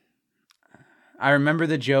remember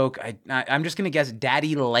the joke. I'm just going to guess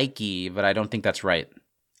Daddy Likey, but I don't think that's right.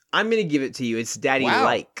 I'm going to give it to you. It's Daddy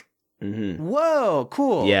Like. Mm-hmm. Whoa,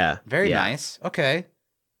 cool. Yeah. Very nice. Okay.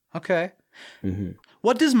 Mm-hmm.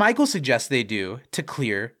 What does Michael suggest they do to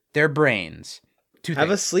clear their brains?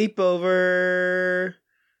 Have a sleepover,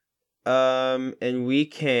 and we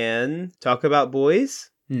can talk about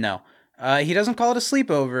boys? No. He doesn't call it a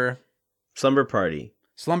sleepover. Slumber party.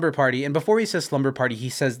 And before he says slumber party, he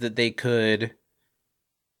says that they could...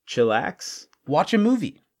 chillax? Watch a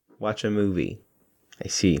movie. I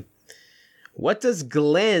see. What does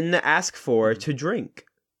Glenn ask for to drink?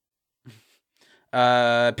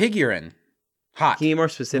 Pig urine. Hot. Can you be more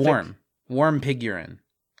specific? Warm pig urine.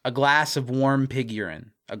 A glass of warm pig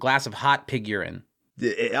urine. A glass of hot pig urine.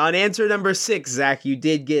 On answer number 6, Zach, you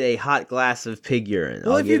did get a hot glass of pig urine.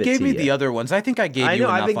 Well, if you gave me the other ones, I think I gave you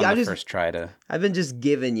enough on the first try to... I've been just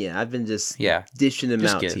giving you. I've been just dishing them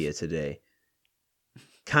out to you today.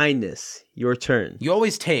 Kindness, your turn. You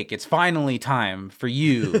always take. It's finally time for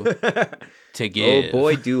you to give. Oh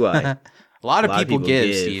boy, do I. A lot of people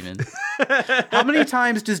give, Steven. How many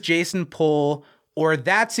times does Jason pull, or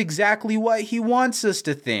that's exactly what he wants us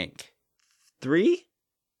to think? 3?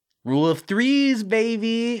 Rule of threes,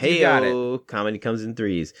 baby. Hey, you got it. Comedy comes in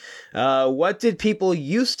threes. What did people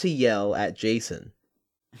used to yell at Jason?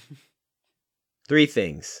 3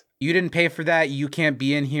 things. You didn't pay for that. You can't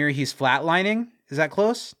be in here. He's flatlining. Is that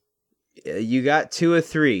close? You got 2 of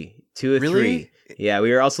 3. 2 of really? 3. Yeah,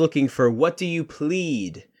 we were also looking for what do you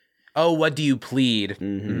plead? Oh, what do you plead?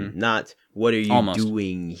 Mm-hmm. Not what are you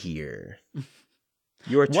doing here?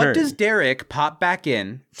 Your turn. What does Derek pop back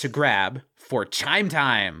in to grab for chime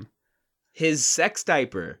time? His sex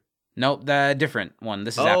diaper. Nope, the different one.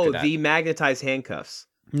 This is after that. Oh, the magnetized handcuffs.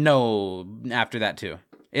 No, after that too.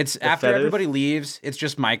 It's the after feathers? Everybody leaves, it's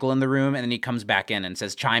just Michael in the room, and then he comes back in and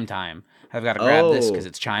says, chime time. I've got to grab this because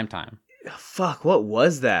it's chime time. Fuck, what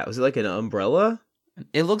was that? Was it like an umbrella?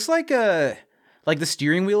 It looks like the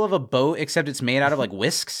steering wheel of a boat, except it's made out of like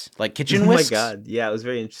whisks, like kitchen whisks. Oh my god, yeah, it was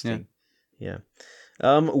very interesting. Yeah.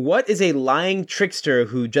 What is a lying trickster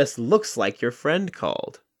who just looks like your friend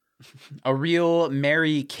called? A real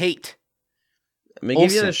Mary Kate. I'm going to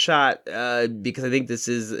give you a shot because I think this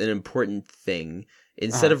is an important thing.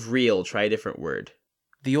 Instead of real, try a different word.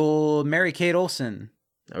 The old Mary Kate Olsen.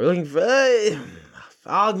 We're looking for...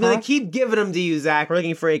 I'm going to keep giving them to you, Zach. We're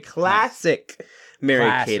looking for a classic Mary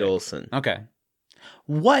Kate Olsen. Okay.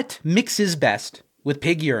 What mixes best with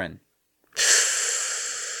pig urine?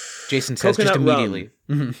 Jason says Coconut just immediately.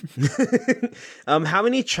 How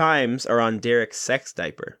many chimes are on Derek's sex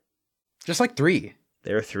diaper? Just like 3.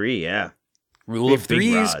 There are 3, yeah. Rule of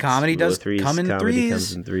threes. Comedy does come in comedy threes.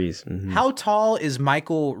 Comes in threes. Mm-hmm. How tall is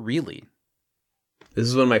Michael really? This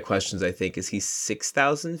is one of my questions, I think. Is he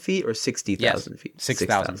 6,000 feet or 60,000 feet?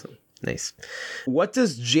 6,000. Nice. What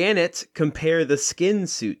does Janet compare the skin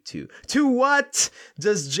suit to? To what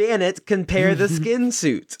does Janet compare the skin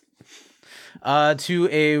suit? To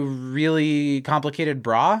a really complicated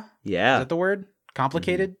bra? Yeah. Is that the word?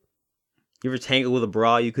 Complicated? You ever tangled with a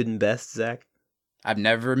bra you couldn't best, Zach? I've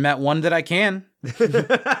never met one that I can.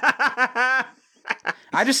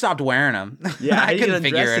 I just stopped wearing them. Yeah, I couldn't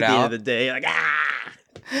figure it out. At the end of the day, like,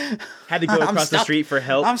 had to go across the street for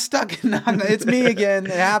help. I'm stuck. It's me again.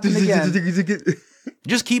 It happened again.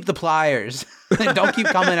 Just keep the pliers. Don't keep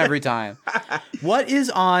coming every time. What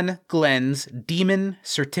is on Glenn's demon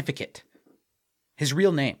certificate? His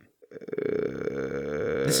real name.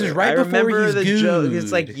 This is right before he's good. Joke.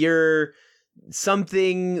 It's like you're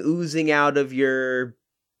something oozing out of your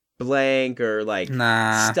blank or like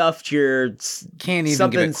Nah. stuffed your Can't even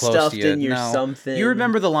something get it close stuffed to you. in your No. something. You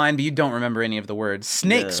remember the line, but you don't remember any of the words.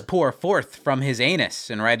 Snakes No. pour forth from his anus,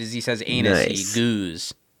 and right as he says anus, Nice. he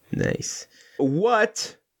goos. Nice.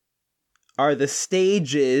 What are the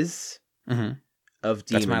stages Mm-hmm. of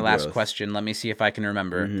demon That's my last growth? question. Let me see if I can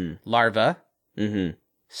remember. Mhm. Larva, Mm-hmm.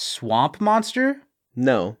 swamp monster,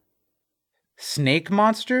 No. snake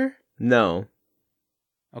monster. No.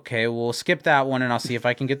 Okay, we'll skip that one, and I'll see if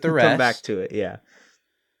I can get the rest. Come back to it, yeah.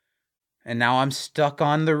 And now I'm stuck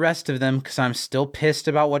on the rest of them because I'm still pissed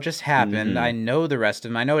about what just happened. I know the rest of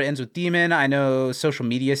them. I know it ends with demon. I know social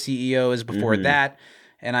media CEO is before that.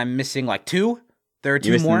 And I'm missing like 2. There are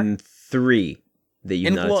 2 You're more. missing 3 that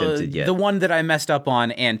you've not attempted yet. The one that I messed up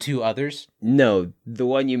on and 2 others. No, the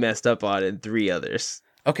one you messed up on and 3 others.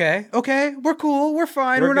 Okay, we're cool, we're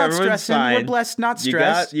fine, we're not everyone's stressing, fine. we're blessed, not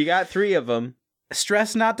stressed. You got 3 of them.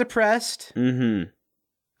 Stressed, not depressed. Mm-hmm.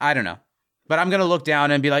 I don't know. But I'm going to look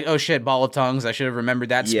down and be like, oh shit, ball of tongues, I should have remembered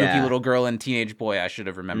that. Spooky Yeah. little girl and teenage boy, I should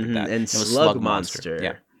have remembered that. And It was slug monster.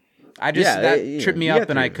 Yeah. That tripped me you up got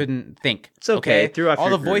and 3 I of them. couldn't think. It's okay, threw off all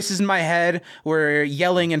your the groove. voices in my head were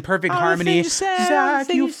yelling in perfect harmony. thing you said, Zach,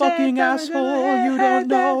 thing you you said, fucking asshole, you don't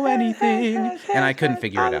know anything. And I couldn't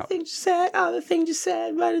figure it out. All the things you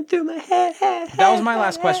said running through my head. That was my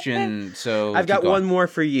last question, so I've got keep going. one more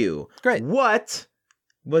for you. Great. What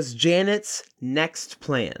was Janet's next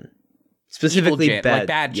plan? Specifically, Evil like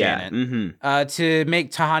bad yeah. Janet. Mm-hmm. To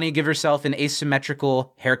make Tahani give herself an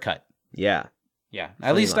asymmetrical haircut. Yeah, Yeah,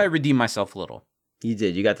 at least I redeemed myself a little. you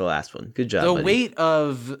did. You got the last one. Good job, The buddy. weight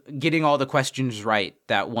of getting all the questions right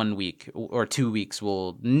that 1 week or 2 weeks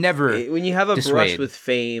will never When you have a brush dissuade. with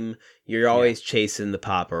fame, you're always chasing the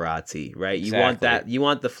paparazzi, right? You want Exactly. that. You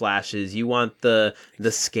want the flashes. You want the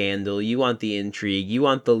scandal. You want the intrigue. You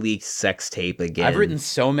want the leaked sex tape again. I've written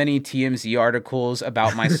so many TMZ articles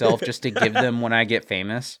about myself just to give them when I get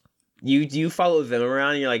famous. You follow them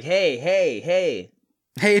around and you're like, hey,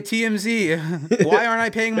 Hey, TMZ, why aren't I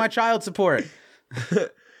paying my child support?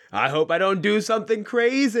 I hope I don't do something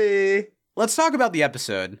crazy. Let's talk about the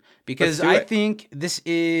episode, because Let's do I it. think this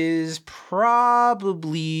is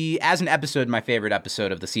probably, as an episode, my favorite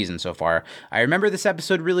episode of the season so far. I remember this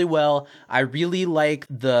episode really well. I really like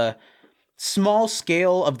the small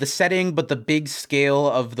scale of the setting, but the big scale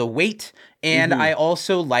of the weight. And I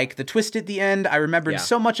also like the twist at the end. I remembered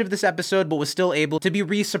so much of this episode, but was still able to be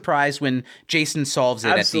re-surprised when Jason solves it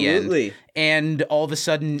at the Absolutely. end. And all of a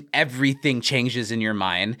sudden, everything changes in your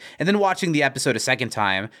mind. And then watching the episode a second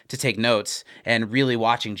time to take notes and really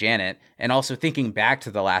watching Janet, and also thinking back to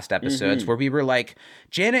the last episodes where we were like,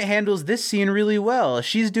 Janet handles this scene really well.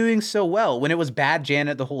 She's doing so well. When it was bad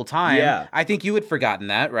Janet the whole time. Yeah. I think you had forgotten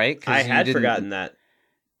that, right? 'Cause I you had didn't- forgotten that.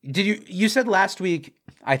 Did you said last week,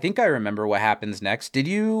 I think I remember what happens next.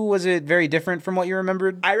 Was it very different from what you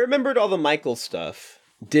remembered? I remembered all the Michael stuff.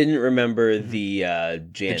 Didn't remember the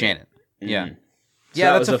Janet. The Janet. Yeah. So Yeah,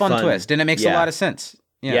 that that's was a fun twist, and it makes a yeah. lot of sense.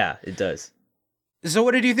 Yeah, it does. So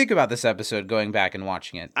what did you think about this episode going back and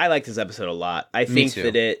watching it? I like this episode a lot. I think too.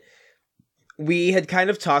 that we had kind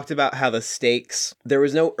of talked about how the stakes, there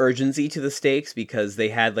was no urgency to the stakes because they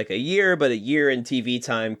had like a year, but a year in TV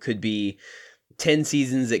time could be 10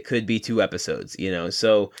 seasons, it could be 2 episodes,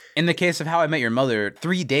 so In the case of How I Met Your Mother,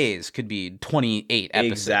 3 days could be 28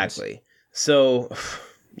 episodes. exactly. So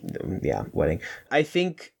yeah, wedding. I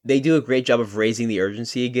think they do a great job of raising the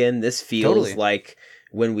urgency again. This feels Totally. like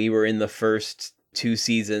when we were in the first 2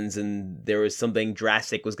 seasons and there was something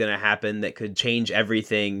drastic was going to happen that could change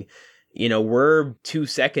everything. We're 2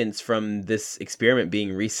 seconds from this experiment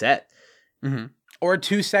being reset. Mm-hmm. Or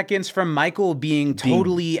 2 seconds from Michael being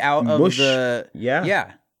totally out of mush. the...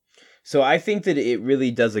 Yeah. So I think that it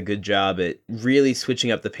really does a good job at really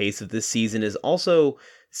switching up the pace of this season, is also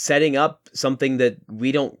setting up something that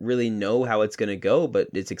we don't really know how it's going to go, but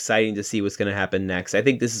it's exciting to see what's going to happen next. I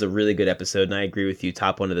think this is a really good episode, and I agree with you,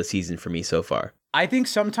 top 1 of the season for me so far. I think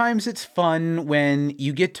sometimes it's fun when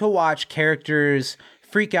you get to watch characters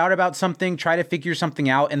freak out about something, try to figure something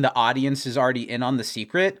out, and the audience is already in on the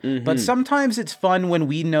secret. But sometimes it's fun when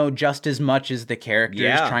we know just as much as the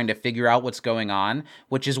characters trying to figure out what's going on,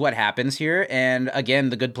 which is what happens here. And again,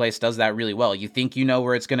 The Good Place does that really well. You think you know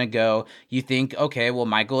where it's going to go. You think, okay, well,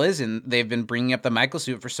 Michael is, and they've been bringing up the Michael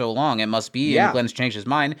suit for so long. It must be, and Glenn's changed his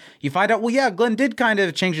mind. You find out, well, yeah, Glenn did kind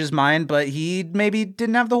of change his mind, but he maybe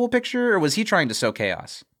didn't have the whole picture, or was he trying to sow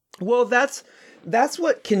chaos? Well, that's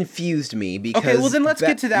what confused me, because... Okay, well then let's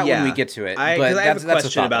get to that when we get to it. I But have a that's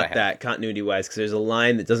question thought that I about had. that continuity-wise, because there's a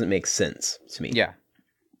line that doesn't make sense to me. Yeah.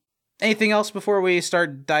 Anything else before we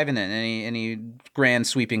start diving in? Any grand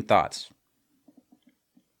sweeping thoughts?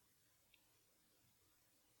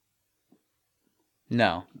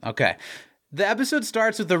 No. Okay. The episode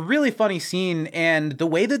starts with a really funny scene, and the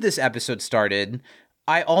way that this episode started,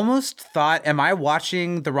 I almost thought, am I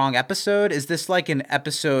watching the wrong episode? Is this like an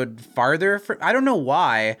episode farther? I don't know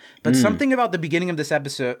why, but something about the beginning of this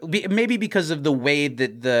episode, maybe because of the way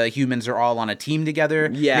that the humans are all on a team together,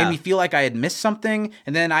 made me feel like I had missed something.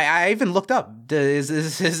 And then I even looked up, is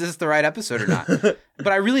this the right episode or not?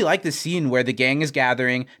 But I really like the scene where the gang is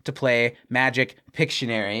gathering to play Magic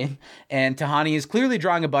Pictionary, and Tahani is clearly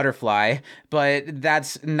drawing a butterfly, but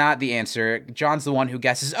that's not the answer. John's the one who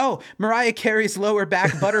guesses, oh, Mariah Carey's lower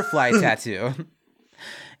back butterfly tattoo.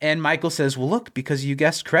 And Michael says, well, look, because you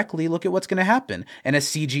guessed correctly, look at what's going to happen. And a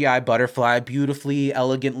CGI butterfly beautifully,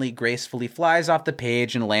 elegantly, gracefully flies off the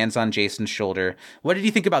page and lands on Jason's shoulder. What did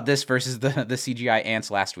you think about this versus the CGI ants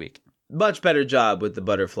last week? Much better job with the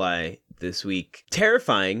butterfly this week.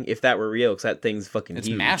 Terrifying if that were real, because that thing's fucking huge.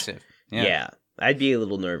 It's massive. Yeah. I'd be a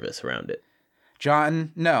little nervous around it.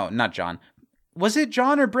 John, no, not John. Was it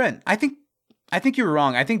John or Brent? I think you were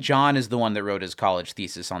wrong. I think John is the one that wrote his college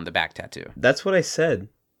thesis on the back tattoo. That's what I said.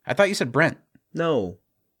 I thought you said Brent. No.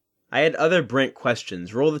 I had other Brent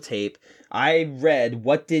questions. Roll the tape. I read,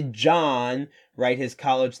 what did John write his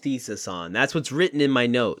college thesis on? That's what's written in my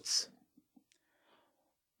notes.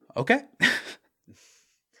 Okay.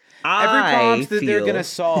 Every prompt that they're going to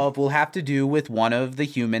solve will have to do with one of the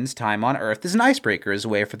humans' time on Earth as an icebreaker, as a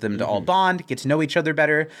way for them to all bond, get to know each other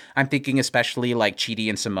better. I'm thinking especially like Chidi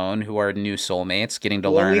and Simone, who are new soulmates, getting to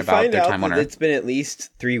learn about their time on Earth. It's been at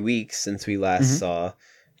least 3 weeks since we last saw.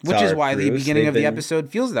 Which is why the beginning of the episode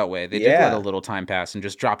feels that way. They did let a little time pass and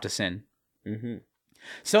just dropped us in. Mm-hmm.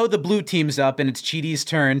 So the blue team's up, and it's Chidi's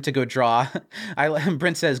turn to go draw.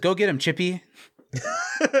 Brent says, go get him, Chippy.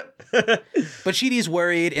 But Chidi's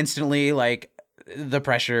worried instantly, like the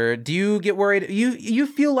pressure. Do you get worried? You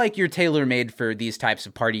feel like you're tailor-made for these types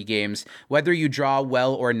of party games. Whether you draw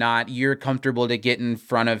well or not, you're comfortable to get in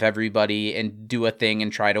front of everybody and do a thing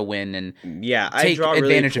and try to win and I draw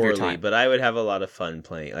advantage really poorly, of your time. But I would have a lot of fun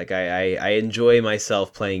playing. Like I enjoy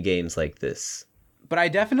myself playing games like this. But I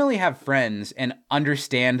definitely have friends and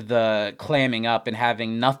understand the clamming up and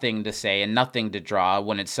having nothing to say and nothing to draw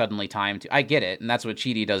when it's suddenly time to. I get it, and that's what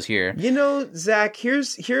Chidi does here. You know, Zach,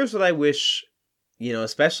 here's what I wish,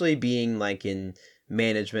 especially being like in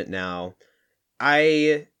management now,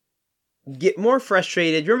 I get more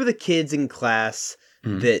frustrated. Remember the kids in class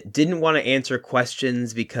that didn't want to answer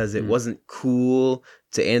questions because it wasn't cool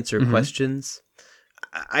to answer questions?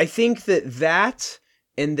 I think that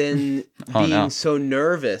and then being so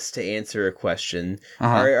nervous to answer a question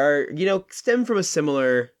are stem from a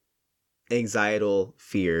similar anxietal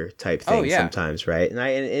fear type thing sometimes, right? And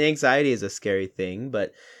anxiety is a scary thing,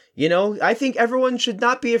 but I think everyone should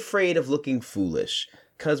not be afraid of looking foolish,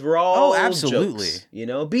 because we're all absolutely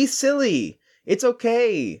jokes, be silly. It's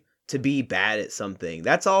okay to be bad at something.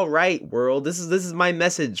 That's all right, world. This is my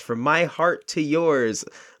message from my heart to yours,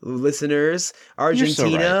 listeners.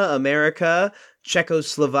 Argentina, America,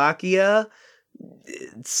 Czechoslovakia,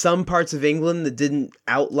 some parts of England that didn't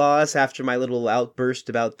outlaw us after my little outburst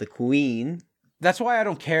about the Queen. That's why I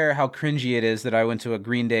don't care how cringy it is that I went to a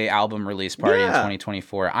Green Day album release party in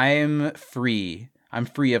 2024. I am free. I'm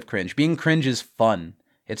free of cringe. Being cringe is fun.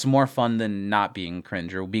 It's more fun than not being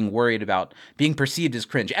cringe or being worried about being perceived as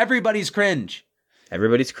cringe. Everybody's cringe.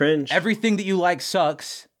 Everybody's cringe. Everything that you like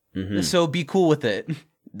sucks. So be cool with it.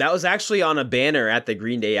 That was actually on a banner at the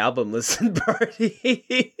Green Day album listen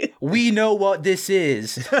party. We know what this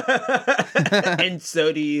is. And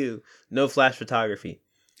so do you. No flash photography.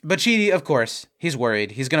 But Chidi, of course, he's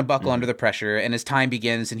worried. He's going to buckle under the pressure, and his time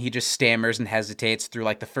begins, and he just stammers and hesitates through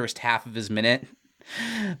like the first half of his minute.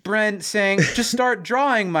 Brent saying, just start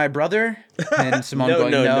drawing, my brother. And Simone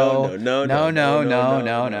going, no.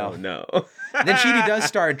 Then Chidi does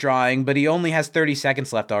start drawing, but he only has 30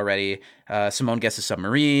 seconds left already. Simone guesses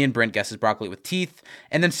submarine, Brent guesses broccoli with teeth,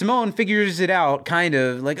 and then Simone figures it out, kind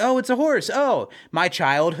of like, oh, it's a horse. Oh, my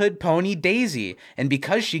childhood pony Daisy. And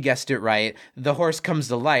because she guessed it right, the horse comes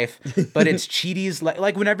to life. But it's Chidi's,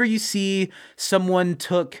 like whenever you see someone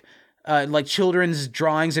took like children's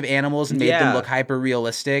drawings of animals and made them look hyper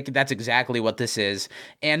realistic. That's exactly what this is.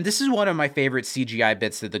 And this is one of my favorite CGI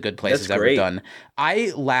bits that The Good Place has ever done.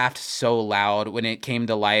 I laughed so loud when it came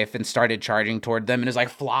to life and started charging toward them and is like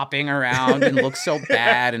flopping around and looks so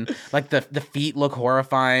bad. And like the feet look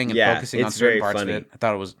horrifying and focusing on certain parts of it. I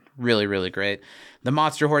thought it was really, really great. The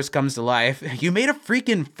monster horse comes to life. You made a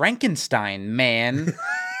freaking Frankenstein, man.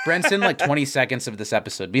 Brent's in like 20 seconds of this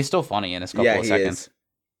episode, but he's still funny in his couple of seconds.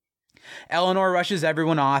 Eleanor rushes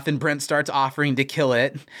everyone off, and Brent starts offering to kill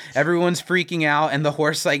it. Everyone's freaking out, and the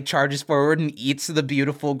horse like charges forward and eats the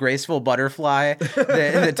beautiful, graceful butterfly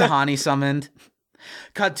that Tahani summoned.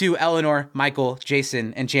 Cut to Eleanor, Michael,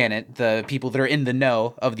 Jason, and Janet, the people that are in the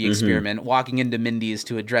know of the experiment, walking into Mindy's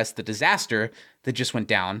to address the disaster that just went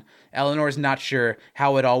down. Eleanor's not sure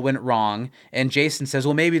how it all went wrong, and Jason says,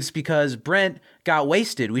 well, maybe it's because Brent got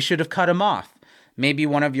wasted. We should have cut him off. Maybe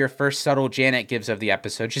one of your first subtle Janet gives of the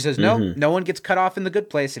episode. She says, no one gets cut off in the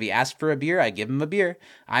good place. If he asked for a beer, I give him a beer.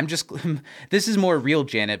 This is more real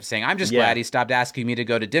Janet saying, I'm just glad he stopped asking me to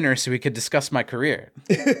go to dinner so we could discuss my career.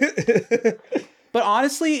 But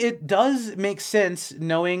honestly, it does make sense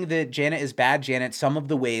knowing that Janet is bad Janet, some of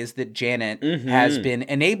the ways that Janet has been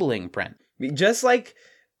enabling Brent. Just like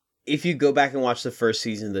if you go back and watch the first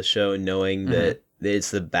season of the show knowing that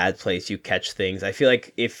it's the bad place, you catch things. I feel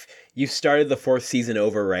like if you started the fourth season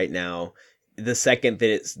over right now, the second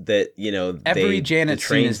that it's that, you know, every Janet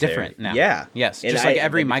scene is different now. Yeah. Yes. Just like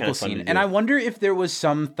every Michael scene. And I wonder if there was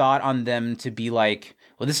some thought on them to be like,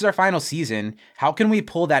 well, this is our final season. How can we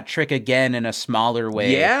pull that trick again in a smaller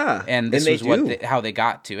way? Yeah. And this is how they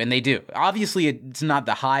got to. And they do. Obviously, it's not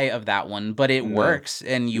the high of that one, but it works.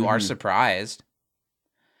 And you are surprised.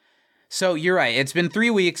 So you're right. It's been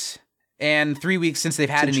 3 weeks. And 3 weeks since they've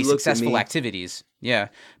had any successful activities. Yeah.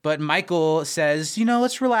 But Michael says, you know,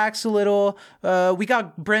 let's relax a little. We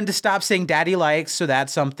got Brent to stop saying daddy likes, so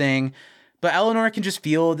that's something. But Eleanor can just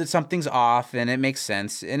feel that something's off, and it makes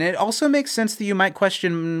sense. And it also makes sense that you might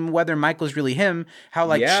question whether Michael's really him,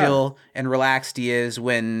 how chill and relaxed he is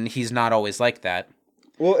when he's not always like that.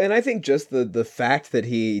 Well, and I think just the fact that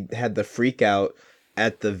he had the freak out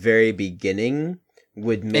at the very beginning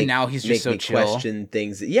would make, and now he's just so chill. Question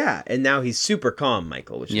things. Yeah, and now he's super calm,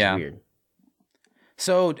 Michael, which is weird.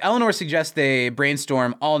 So Eleanor suggests they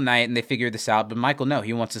brainstorm all night and they figure this out, but Michael, no,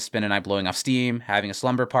 he wants to spend a night blowing off steam, having a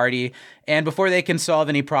slumber party, and before they can solve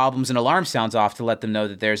any problems, an alarm sounds off to let them know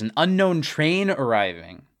that there's an unknown train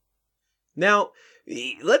arriving. Now,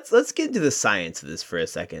 let's get into the science of this for a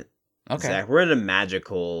second. Okay. Zach, we're in a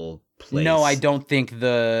magical place. No, I don't think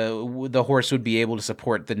the horse would be able to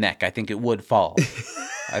support the neck. I think it would fall.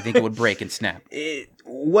 I think it would break and snap.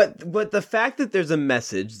 But the fact that there's a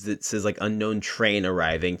message that says like unknown train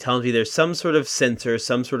arriving tells me there's some sort of sensor,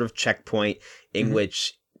 some sort of checkpoint in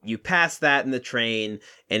which you pass that in the train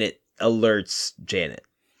and it alerts Janet.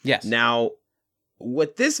 Yes. Now,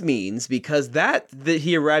 what this means, because that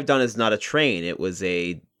he arrived on is not a train, it was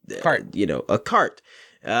a cart. A cart.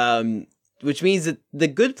 Which means that the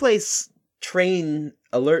Good Place train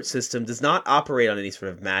alert system does not operate on any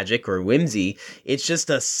sort of magic or whimsy. It's just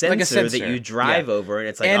a sensor that you drive over, and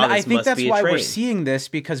it's like, and this I think must that's be a why train. we're seeing this,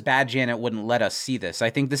 because Bad Janet wouldn't let us see this. I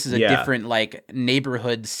think this is a different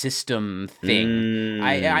neighborhood system thing.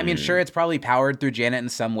 I mean, sure, it's probably powered through Janet in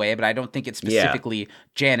some way, but I don't think it's specifically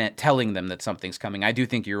Janet telling them that something's coming. I do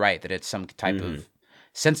think you're right that it's some type of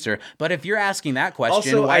sensor. But if you're asking that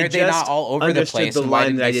question, also, why are they not all over the place? The and why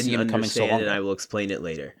line that I see didn't them coming so long? understand, and I will explain it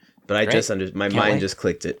later. But I just my mind just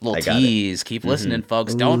clicked it. Little I got tease. it. Keep listening,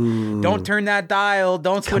 folks. Don't turn that dial.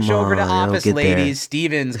 Don't switch over to Office Ladies.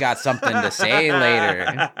 Steven's got something to say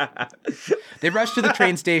later. They rush to the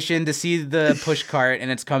train station to see the push cart,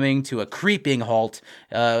 and it's coming to a creeping halt.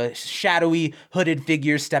 Shadowy, hooded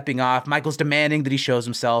figures stepping off. Michael's demanding that he shows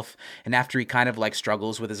himself, and after he kind of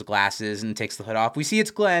struggles with his glasses and takes the hood off, we see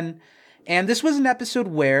it's Glenn. And this was an episode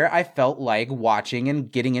where I felt like watching and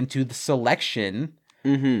getting into the selection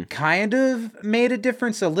kind of made a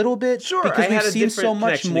difference a little bit. Sure, because we've seen so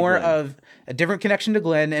much connection to more Glenn. of a different connection to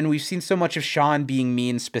Glenn, and we've seen so much of Sean being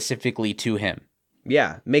mean specifically to him.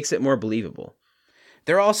 Yeah, makes it more believable.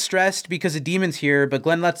 They're all stressed because a demon's here, but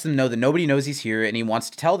Glenn lets them know that nobody knows he's here, and he wants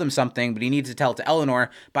to tell them something, but he needs to tell it to Eleanor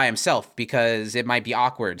by himself because it might be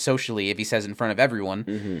awkward socially if he says it in front of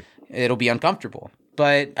everyone. It'll be uncomfortable.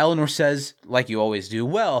 But Eleanor says, like you always do,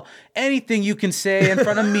 well, anything you can say in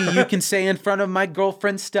front of me, you can say in front of my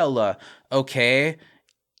girlfriend Stella. Okay,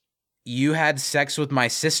 you had sex with my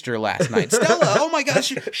sister last night. Stella, oh my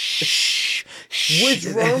gosh. Shh. What's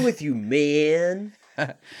wrong with you, man?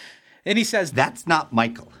 And he says, that's not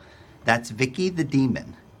Michael. That's Vicky the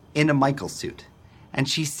demon in a Michael suit. And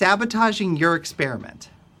she's sabotaging your experiment.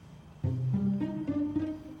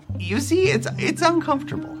 You see, it's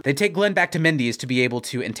uncomfortable. They take Glenn back to Mindy's to be able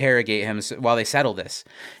to interrogate him while they settle this.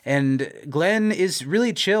 And Glenn is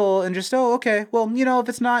really chill and just, okay, well, if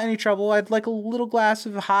it's not any trouble, I'd like a little glass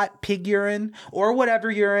of hot pig urine or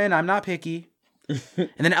whatever urine. I'm not picky. And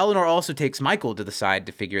then Eleanor also takes Michael to the side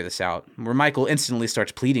to figure this out, where Michael instantly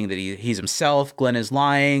starts pleading that he's himself. Glenn is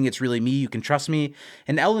lying. It's really me. You can trust me.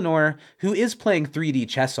 And Eleanor, who is playing 3D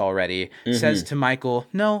chess already, says to Michael,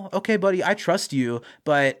 no, okay, buddy, I trust you,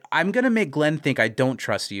 but I'm going to make Glenn think I don't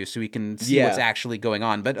trust you so we can see what's actually going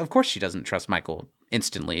on. But of course she doesn't trust Michael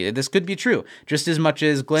instantly. This could be true just as much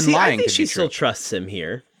as Glenn lying I think could she be true. still trusts him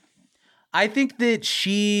here. I think that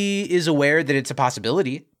she is aware that it's a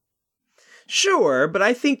possibility. Sure, but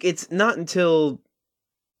I think it's not until,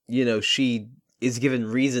 she is given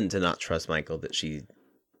reason to not trust Michael that she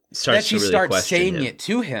starts to really question saying him. it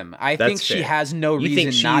to him. I That's think she fair. has no You think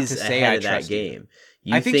reason not to she's say ahead I of that trust game.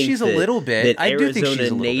 you. I think she's a little bit. That I do think she's a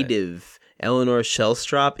Arizona little bit. native Eleanor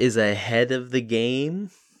Shellstrop is ahead of the game.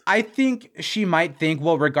 I think she might think,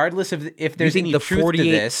 well, regardless of if there's you think any the truth to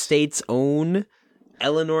 48 this, states own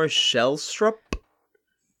Eleanor Shellstrop?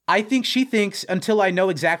 I think she thinks until I know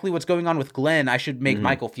exactly what's going on with Glenn, I should make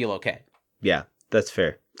Michael feel okay. Yeah, that's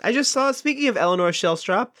fair. I just saw, speaking of Eleanor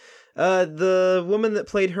Shellstrop, the woman that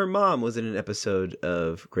played her mom was in an episode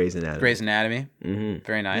of Grey's Anatomy. Grey's Anatomy.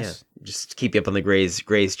 Very nice. Yeah, just keep you up on the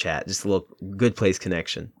Grey's chat. Just a little good place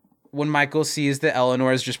connection. When Michael sees that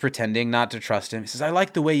Eleanor is just pretending not to trust him, he says, I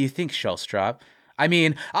like the way you think, Shellstrop. I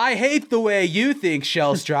mean, I hate the way you think,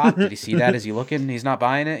 Shellstrop. Did he see that? Is he looking? He's not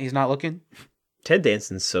buying it? He's not looking? Ted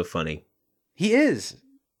Danson's so funny. He is.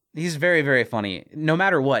 He's very, very funny. No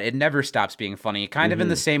matter what, it never stops being funny. Kind of in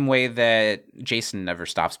the same way that Jason never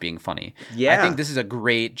stops being funny. Yeah. I think this is a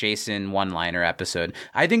great Jason one-liner episode.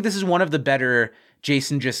 I think this is one of the better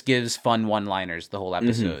Jason just gives fun one-liners the whole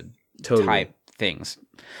episode Totally. type things.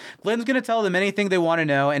 Glenn's going to tell them anything they want to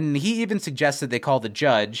know, and he even suggests that they call the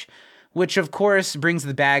judge, which of course brings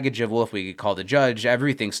the baggage of, well, if we could call the judge,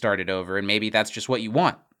 everything started over, and maybe that's just what you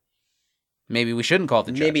want. Maybe we shouldn't call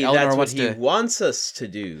the judge. Maybe Eleanor that's what he wants us to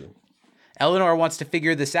do. Eleanor wants to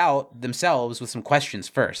figure this out themselves with some questions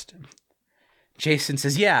first. Jason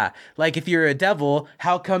says, yeah, like if you're a devil,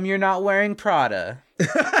 how come you're not wearing Prada?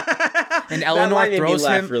 And Eleanor throws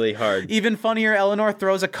him really hard. Even funnier, Eleanor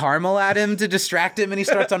throws a caramel at him to distract him, and he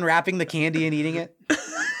starts unwrapping the candy and eating it.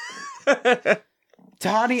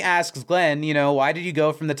 Tahani asks Glenn, why did you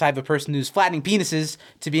go from the type of person who's flattening penises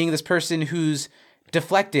to being this person who's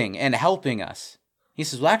deflecting and helping us? He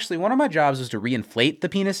says, well, actually, one of my jobs was to reinflate the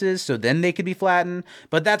penises so then they could be flattened,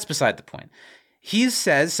 but that's beside the point. He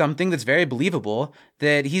says something that's very believable,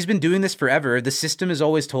 that he's been doing this forever. The system has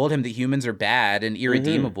always told him that humans are bad and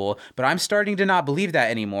irredeemable, but I'm starting to not believe that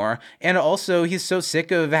anymore. And also, he's so sick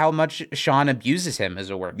of how much Sean abuses him as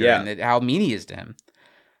a worker and how mean he is to him.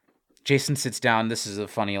 Jason sits down. This is a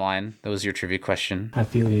funny line. That was your trivia question. I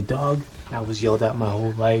feel your dog. I was yelled at my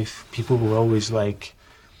whole life. People were always like,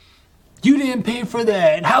 you didn't pay for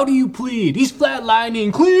that. How do you plead? He's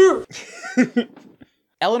flatlining. Clear.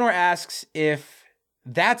 Eleanor asks if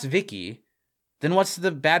that's Vicky, then what's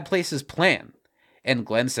the bad place's plan? And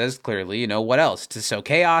Glenn says clearly, what else? To sow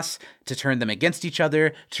chaos, to turn them against each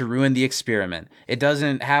other, to ruin the experiment. It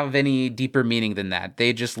doesn't have any deeper meaning than that.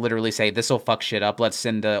 They just literally say, this'll fuck shit up. Let's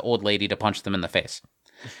send the old lady to punch them in the face.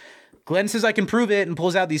 Glenn says, I can prove it, and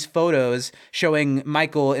pulls out these photos showing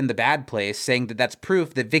Michael in the bad place, saying that that's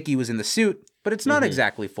proof that Vicky was in the suit, but it's not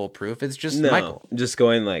exactly full proof. It's just Michael. Just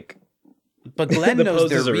going like... But Glenn the knows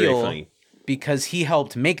they're poses are really real funny. because he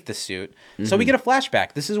helped make the suit. So we get a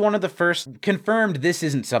flashback. This is one of the first confirmed this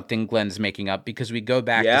isn't something Glenn's making up, because we go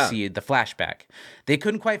back to see the flashback. They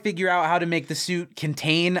couldn't quite figure out how to make the suit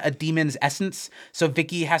contain a demon's essence, so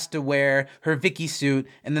Vicky has to wear her Vicky suit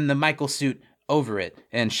and then the Michael suit over it.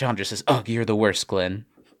 And Chandra says, ugh, you're the worst, Glenn.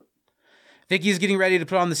 Vicky's getting ready to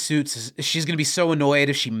put on the suit. She's going to be so annoyed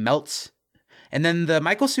if she melts. And then the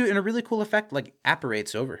Michael suit, in a really cool effect,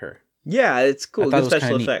 apparates over her. Yeah, it's cool. Good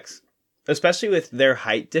special neat. effects. Especially with their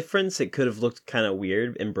height difference, it could have looked kind of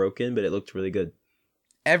weird and broken, but it looked really good.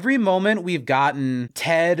 Every moment we've gotten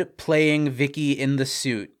Ted playing Vicky in the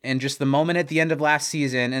suit, and just the moment at the end of last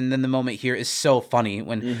season and then the moment here is so funny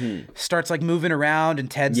when starts moving around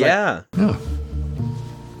and Ted's Yeah,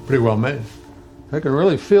 pretty well made. I can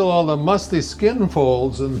really feel all the musty skin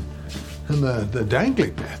folds and the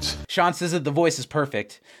dangly bits. Sean says that the voice is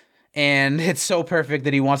perfect. And it's so perfect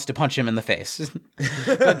that he wants to punch him in the face.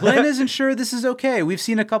 But Glenn isn't sure this is okay. We've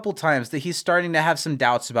seen a couple times that he's starting to have some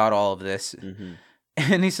doubts about all of this.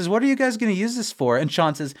 And he says, what are you guys going to use this for? And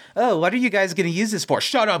Sean says, oh, what are you guys going to use this for?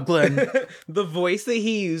 Shut up, Glenn. The voice that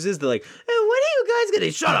he uses, they're like, hey, what are you guys going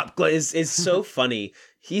to shut up, Glenn, is so funny.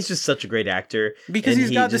 He's just such a great actor. Because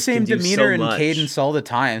he's got the same demeanor and cadence all the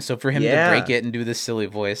time. So for him to break it and do this silly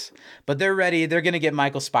voice. But they're ready. They're going to get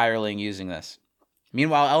Michael spiraling using this.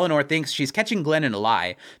 Meanwhile, Eleanor thinks she's catching Glenn in a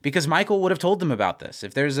lie because Michael would have told them about this.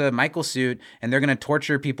 If there's a Michael suit and they're going to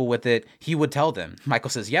torture people with it, he would tell them. Michael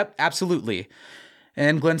says, yep, absolutely.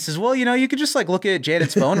 And Glenn says, well, you could just look at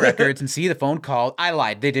Janet's phone records and see the phone call. I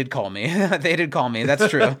lied. They did call me. They did call me. That's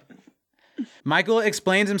true. Michael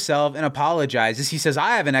explains himself and apologizes. He says,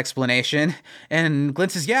 I have an explanation. And Glenn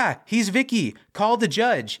says, yeah, he's Vicky. Call the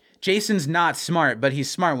judge. Jason's not smart, but he's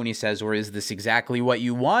smart when he says, or is this exactly what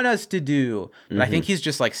you want us to do? But I think he's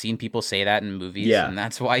just seen people say that in movies, and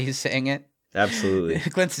that's why he's saying it. Absolutely.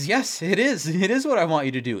 Glenn says, yes, it is. It is what I want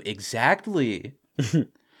you to do. Exactly.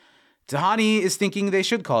 Tahani is thinking they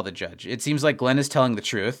should call the judge. It seems like Glenn is telling the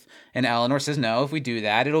truth, and Eleanor says, no, if we do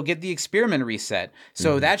that, it'll get the experiment reset.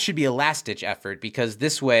 So that should be a last-ditch effort, because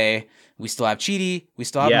this way we still have Chidi, we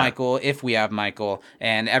still have Michael, if we have Michael,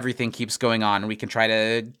 and everything keeps going on, and we can try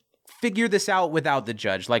to figure this out without the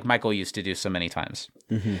judge, like Michael used to do so many times.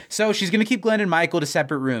 So she's going to keep Glenn and Michael to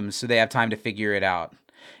separate rooms so they have time to figure it out.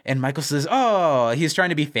 And Michael says, oh, he's trying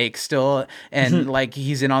to be fake still. And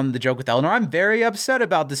he's in on the joke with Eleanor. I'm very upset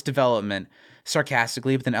about this development,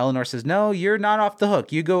 sarcastically. But then Eleanor says, no, you're not off the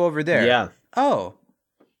hook. You go over there. Yeah. Oh,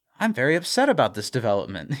 I'm very upset about this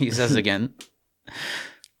development, he says again.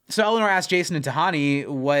 So Eleanor asks Jason and Tahani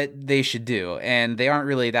what they should do, and they aren't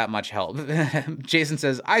really that much help. Jason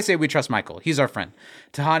says, I say we trust Michael. He's our friend.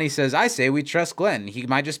 Tahani says, I say we trust Glenn. He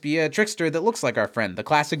might just be a trickster that looks like our friend, the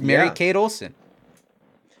classic Mary-Kate Olsen.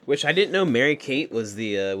 Which I didn't know Mary-Kate was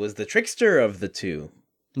the trickster of the two.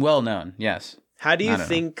 Well known, yes. How do you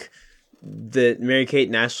think that Mary-Kate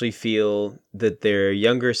and Ashley feel that their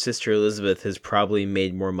younger sister Elizabeth has probably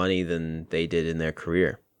made more money than they did in their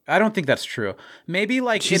career? I don't think that's true. Maybe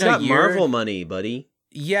she's in a got year, Marvel money, buddy.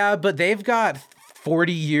 Yeah, but they've got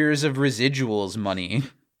 40 years of residuals money.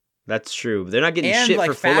 That's true. They're not getting and shit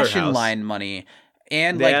for Fuller fashion House. line money.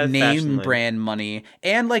 And name brand money.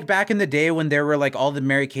 And back in the day when there were all the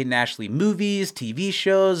Mary-Kate and Ashley movies, TV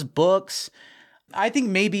shows, books. I think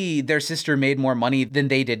maybe their sister made more money than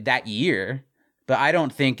they did that year. But I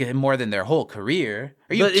don't think more than their whole career.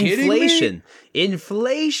 Are you kidding me?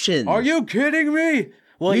 Inflation. Are you kidding me?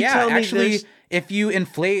 Well, actually, if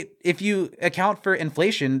you account for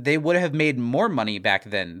inflation, they would have made more money back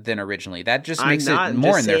then than originally. That just makes it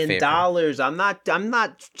more in their favor. Dollars. I'm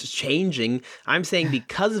not changing. I'm saying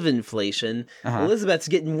because of inflation, Elizabeth's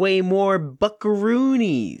getting way more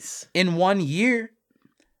buckaroonies in 1 year.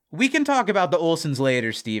 We can talk about the Olsens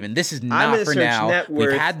later, Steven. This is not for now. Net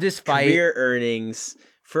worth, we've had this fight. Career earnings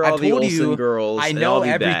for all the Olsen girls. I know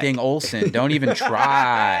everything Olsen. Don't even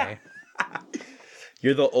try.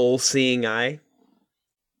 You're the all-seeing eye.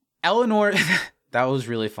 Eleanor, that was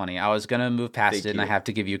really funny. I was going to move past it, and I have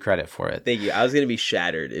to give you credit for it. Thank you. I was going to be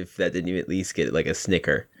shattered if that didn't even at least get a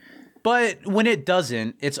snicker. But when it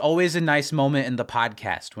doesn't, it's always a nice moment in the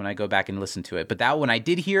podcast when I go back and listen to it. But that one I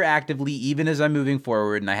did hear actively, even as I'm moving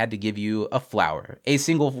forward, and I had to give you a flower, a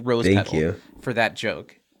single rose petal for that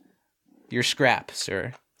joke. Your scrap,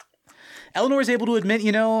 sir. Eleanor is able to admit,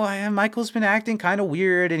 Michael's been acting kind of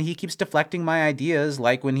weird and he keeps deflecting my ideas,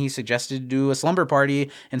 like when he suggested to do a slumber party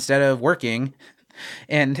instead of working.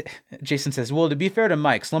 And Jason says, well, to be fair to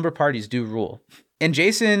Mike, slumber parties do rule. And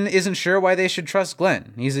Jason isn't sure why they should trust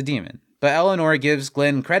Glenn. He's a demon. But Eleanor gives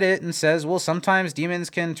Glenn credit and says, well, sometimes demons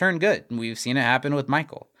can turn good. And we've seen it happen with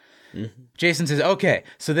Michael. Mm-hmm. Jason says, okay,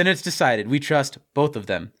 so then it's decided. We trust both of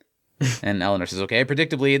them. And Eleanor says, okay,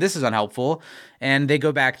 predictably, this is unhelpful. And they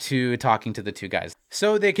go back to talking to the two guys.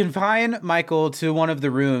 So they confine Michael to one of the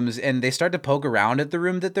rooms and they start to poke around at the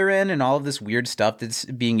room that they're in and all of this weird stuff that's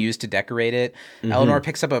being used to decorate it. Mm-hmm. Eleanor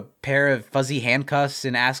picks up a pair of fuzzy handcuffs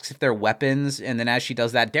and asks if they're weapons. And then as she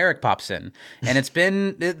does that, Derek pops in. And it's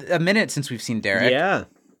been a minute since we've seen Derek. Yeah.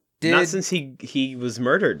 Not since he was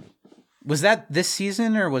murdered. Was that this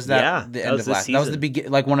season or was that the end of last? That was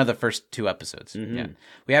the one of the first two episodes. Mm-hmm. Yeah.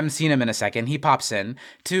 We haven't seen him in a second. He pops in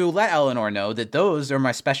to let Eleanor know that those are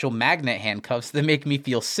my special magnet handcuffs that make me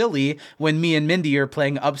feel silly when me and Mindy are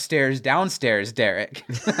playing upstairs, downstairs, Derek.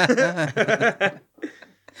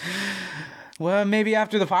 Well, maybe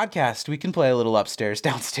after the podcast, we can play a little upstairs,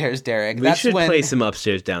 downstairs, Derek. We should play some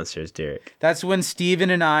upstairs, downstairs, Derek. That's when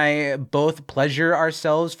Steven and I both pleasure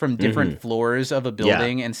ourselves from different floors of a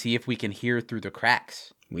building and see if we can hear through the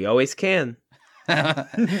cracks. We always can.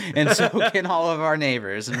 And so can all of our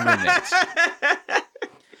neighbors and roommates.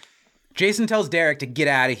 Jason tells Derek to get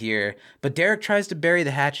out of here, but Derek tries to bury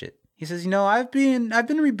the hatchet. He says, I've been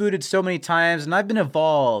rebooted so many times and I've been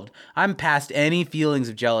evolved. I'm past any feelings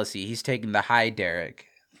of jealousy. He's taking the high Derek.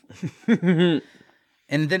 And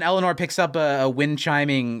then Eleanor picks up a wind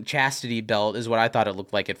chiming chastity belt is what I thought it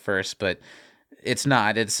looked like at first, but It's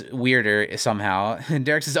not. It's weirder somehow. And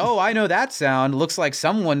Derek says, oh, I know that sound. Looks like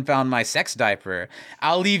someone found my sex diaper.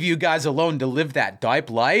 I'll leave you guys alone to live that dipe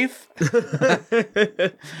life.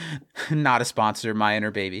 Not a sponsor, my inner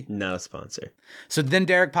baby. Not a sponsor. So then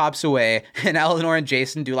Derek pops away, and Eleanor and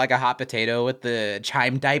Jason do like a hot potato with the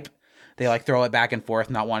chime dipe. They like throw it back and forth,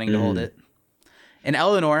 not wanting to hold it. And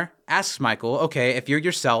Eleanor asks Michael, okay, if you're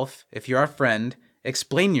yourself, if you're our friend,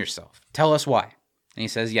 explain yourself. Tell us why. And he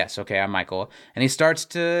says, yes, okay, I'm Michael. And he starts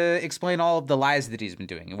to explain all of the lies that he's been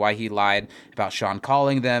doing, why he lied about Sean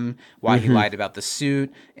calling them, why he lied about the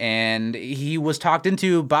suit. And he was talked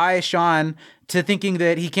into by Sean to thinking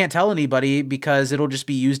that he can't tell anybody because it'll just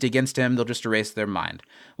be used against him. They'll just erase their mind.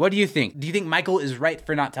 What do you think? Do you think Michael is right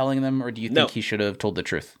for not telling them, or do you think he should have told the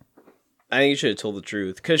truth? I think you should have told the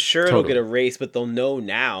truth. Because sure, it'll get erased, but they'll know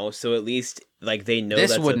now. So at least like they know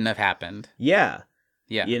this wouldn't have happened. Yeah.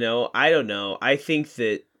 Yeah. You know, I don't know. I think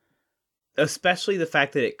that, especially the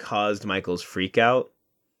fact that it caused Michael's freak out,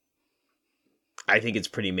 I think it's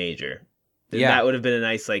pretty major. Yeah. That would have been a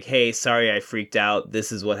nice, like, hey, sorry I freaked out.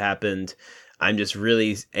 This is what happened. I'm just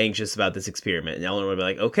really anxious about this experiment. And Eleanor would be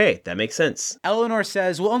like, okay, that makes sense. Eleanor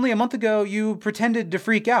says, well, only a month ago you pretended to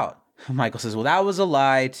freak out. Michael says, well, that was a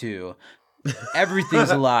lie too. Everything's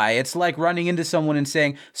a lie. It's like running into someone and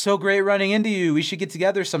saying, so great running into you. We should get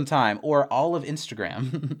together sometime. Or all of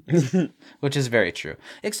Instagram, which is very true.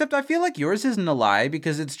 Except I feel like yours isn't a lie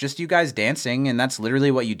because it's just you guys dancing and that's literally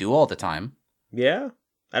what you do all the time. Yeah.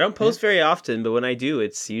 I don't post very often, but when I do,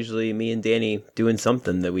 it's usually me and Danny doing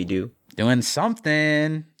something that we do. Doing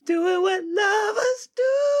something. Doing what lovers do.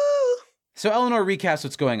 So Eleanor recaps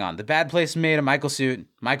what's going on. The bad place made a Michael suit.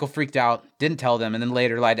 Michael freaked out, didn't tell them, and then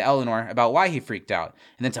later lied to Eleanor about why he freaked out.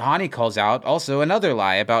 And then Tahani calls out also another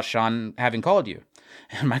lie about Sean having called you.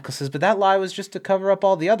 And Michael says, but that lie was just to cover up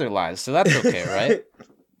all the other lies, so that's okay, right?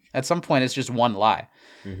 At some point, it's just one lie.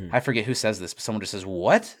 I forget who says this, but someone just says,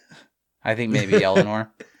 what? I think maybe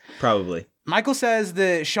Eleanor. Probably. Michael says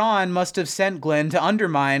that Sean must have sent Glenn to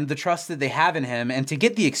undermine the trust that they have in him and to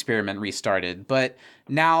get the experiment restarted. But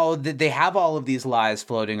now that they have all of these lies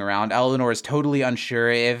floating around, Eleanor is totally unsure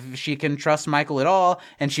if she can trust Michael at all,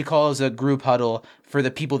 and she calls a group huddle for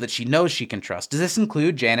the people that she knows she can trust. Does this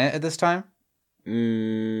include Janet at this time?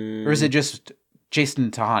 Or is it just Jason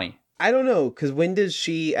and Tahani? I don't know, because when does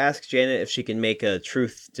she ask Janet if she can make a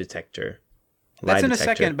truth detector? That's in a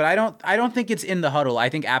second, but I don't think it's in the huddle. I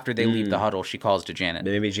think after they leave the huddle, she calls to Janet.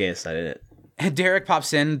 Maybe Janet's not in it. And Derek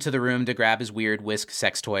pops into the room to grab his weird whisk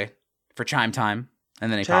sex toy for chime time,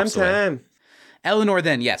 and then he pops away. Eleanor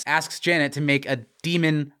then, asks Janet to make a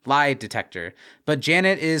demon lie detector. But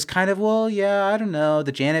Janet is kind of, well, yeah, I don't know.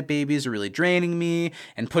 The Janet babies are really draining me,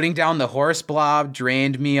 and putting down the horse blob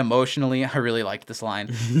drained me emotionally. I really liked this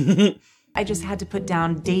line. I just had to put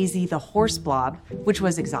down Daisy the horse blob, which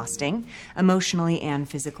was exhausting, emotionally and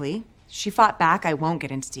physically. She fought back. I won't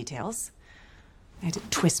get into details. I had to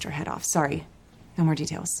twist her head off. Sorry. No more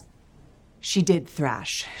details. She did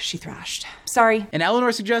thrash. She thrashed. Sorry. And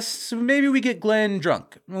Eleanor suggests maybe we get Glenn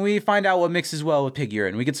drunk. We find out what mixes well with pig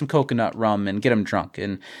urine. We get some coconut rum and get him drunk.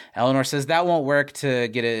 And Eleanor says that won't work to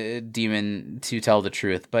get a demon to tell the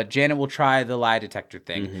truth. But Janet will try the lie detector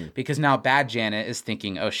thing. Because now bad Janet is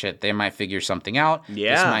thinking, oh shit, they might figure something out.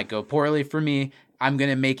 Yeah. This might go poorly for me. I'm going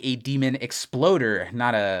to make a demon exploder,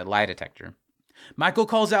 not a lie detector. Michael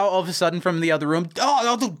calls out all of a sudden from the other room,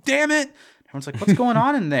 oh damn it. Everyone's like, what's going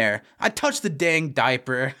on in there? I touched the dang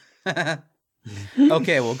diaper.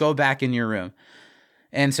 Okay, well, go back in your room.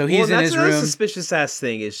 And so he's in his room. That's a suspicious ass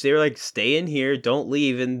thing. Is they were like, stay in here, don't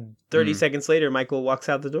leave. And 30 seconds later, Michael walks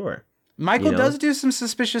out the door. Michael does do some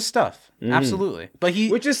suspicious stuff. Absolutely. But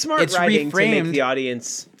which is smart writing to make the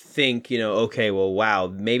audience think, okay, well, wow,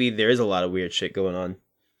 maybe there is a lot of weird shit going on.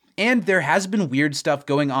 And there has been weird stuff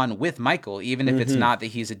going on with Michael, even if it's not that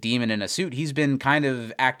he's a demon in a suit. He's been kind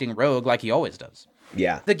of acting rogue like he always does.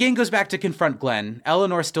 Yeah. The gang goes back to confront Glenn.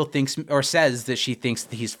 Eleanor still thinks or says that she thinks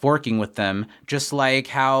that he's forking with them, just like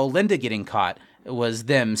how Linda getting caught was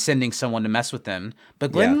them sending someone to mess with them.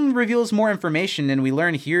 But Glenn reveals more information, and we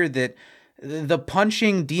learn here that the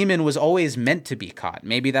punching demon was always meant to be caught.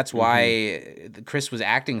 Maybe that's why Chris was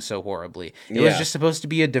acting so horribly. It was just supposed to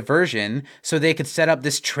be a diversion so they could set up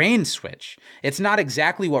this train switch. It's not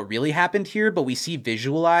exactly what really happened here, but we see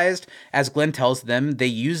visualized as Glenn tells them they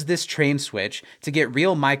used this train switch to get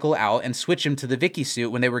real Michael out and switch him to the Vicky suit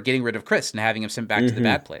when they were getting rid of Chris and having him sent back to the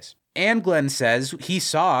bad place. And Glenn says he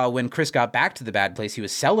saw when Chris got back to the bad place, he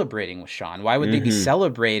was celebrating with Sean. Why would they be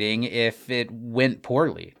celebrating if it went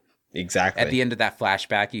poorly? Exactly. At the end of that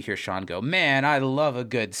flashback, you hear Sean go, man, I love a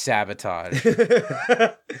good sabotage.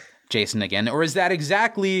 Jason again. Or is that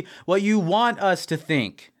exactly what you want us to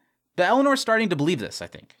think? But Eleanor's starting to believe this, I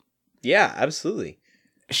think. Yeah, absolutely.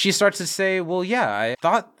 She starts to say, well, yeah, I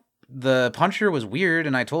thought the puncher was weird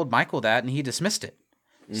and I told Michael that and he dismissed it.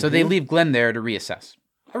 So they leave Glenn there to reassess.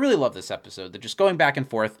 I really love this episode. They're just going back and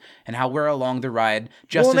forth and how we're along the ride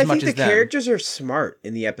just as much as them. I think the characters are smart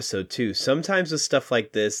in the episode too. Sometimes with stuff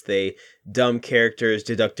like this, they dumb characters'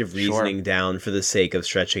 deductive reasoning down for the sake of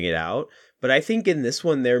stretching it out. But I think in this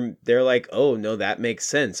one, they're like, oh no, that makes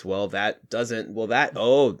sense. Well, that doesn't. Well, that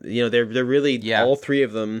they're really all three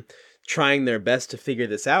of them trying their best to figure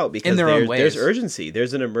this out because there's urgency.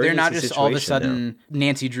 There's an emergency. They're not just all of a sudden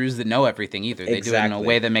Nancy Drews that know everything either. They do it in a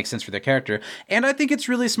way that makes sense for their character. And I think it's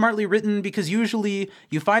really smartly written because usually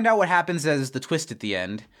you find out what happens as the twist at the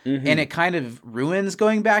end and it kind of ruins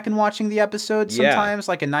going back and watching the episode sometimes.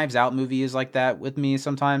 Like a Knives Out movie is like that with me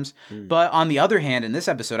sometimes. But on the other hand, in this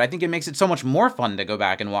episode, I think it makes it so much more fun to go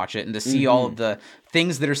back and watch it and to see all of the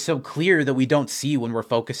things that are so clear that we don't see when we're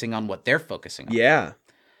focusing on what they're focusing on. Yeah.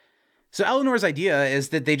 So Eleanor's idea is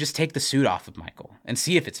that they just take the suit off of Michael and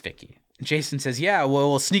see if it's Vicky. And Jason says, yeah, well,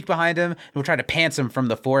 we'll sneak behind him and we'll try to pants him from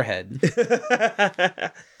the forehead.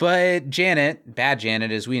 But Janet, bad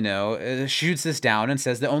Janet as we know, shoots this down and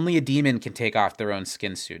says that only a demon can take off their own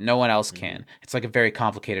skin suit. No one else can. It's like a very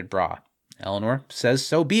complicated bra. Eleanor says,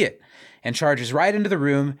 so be it, and charges right into the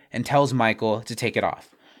room and tells Michael to take it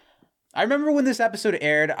off. I remember when this episode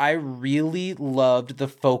aired, I really loved the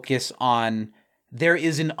focus on there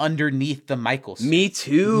is an underneath the Michael suit. Me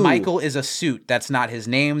too. Michael is a suit. That's not his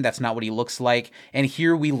name. That's not what he looks like. And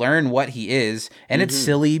here we learn what he is. And it's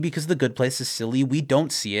silly because The Good Place is silly. We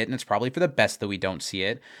don't see it. And it's probably for the best that we don't see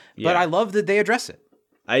it. But I love that they address it.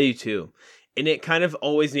 I do too. And it kind of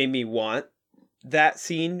always made me want that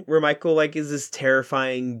scene where Michael is this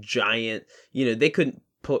terrifying giant, they couldn't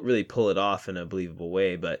really pull it off in a believable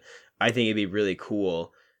way. But I think it'd be really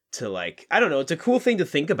cool to I don't know. It's a cool thing to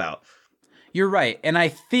think about. You're right. And I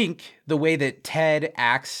think the way that Ted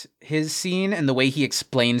acts his scene and the way he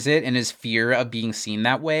explains it and his fear of being seen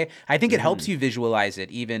that way, I think it helps you visualize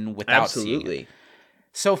it even without seeing it.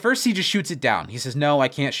 So first he just shoots it down. He says, no, I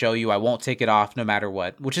can't show you. I won't take it off no matter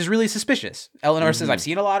what, which is really suspicious. Eleanor says, I've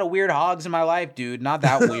seen a lot of weird hogs in my life, dude. Not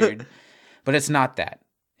that weird. But it's not that.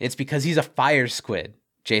 It's because he's a fire squid.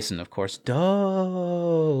 Jason, of course.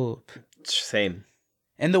 Dope. Same.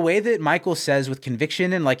 And the way that Michael says with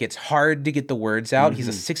conviction and it's hard to get the words out, he's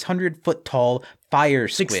a 600-foot tall fire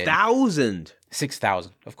squid. 6,000.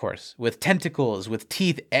 6,000, of course. With tentacles, with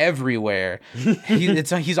teeth everywhere.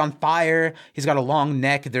 He's on fire. He's got a long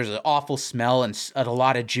neck. There's an awful smell and a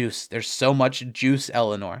lot of juice. There's so much juice,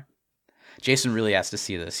 Eleanor. Jason really has to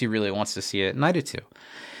see this. He really wants to see it, and I do too.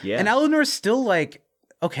 Yeah. And Eleanor's still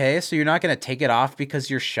okay, so you're not going to take it off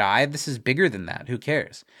because you're shy? This is bigger than that. Who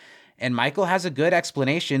cares? And Michael has a good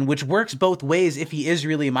explanation, which works both ways if he is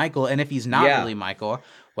really Michael and if he's not really Michael.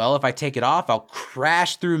 Well, if I take it off, I'll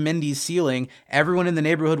crash through Mindy's ceiling. Everyone in the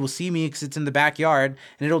neighborhood will see me because it's in the backyard,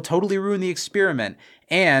 and it'll totally ruin the experiment.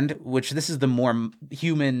 And, which this is the more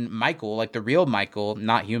human Michael, the real Michael,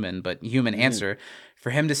 not human, but human answer, for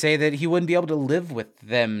him to say that he wouldn't be able to live with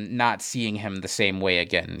them not seeing him the same way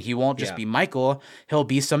again. He won't just be Michael. He'll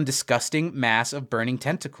be some disgusting mass of burning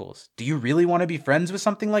tentacles. Do you really want to be friends with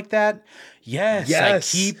something like that? Yes. I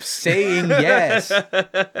keep saying yes.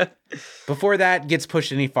 Before that gets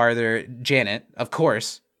pushed any farther, Janet, of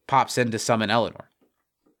course, pops in to summon Eleanor,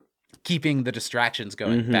 keeping the distractions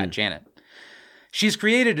going. Bad Janet. She's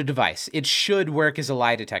created a device. It should work as a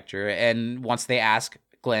lie detector, and once they ask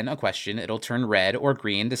Glenn a question, it'll turn red or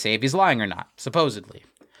green to say if he's lying or not, supposedly.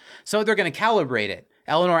 So they're going to calibrate it.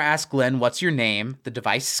 Eleanor asks Glenn, what's your name? The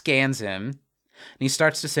device scans him, and he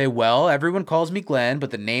starts to say, well, everyone calls me Glenn,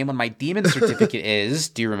 but the name on my demon certificate is,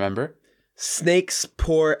 do you remember? Snakes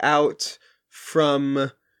pour out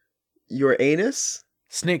from your anus?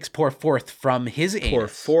 Snakes pour forth from his anus. Pour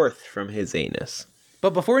forth from his anus.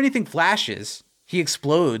 But before anything flashes, he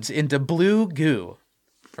explodes into blue goo.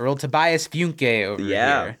 A real Tobias Funke over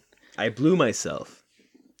here. I blew myself.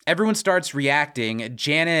 Everyone starts reacting.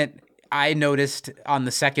 Janet, I noticed on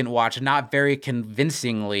the second watch, not very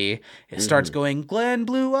convincingly, starts going, Glenn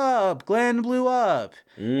blew up, Glenn blew up.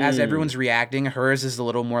 As everyone's reacting, hers is a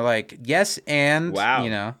little more yes, and,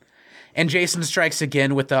 wow. And Jason strikes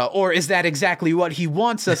again with or is that exactly what he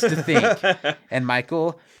wants us to think? And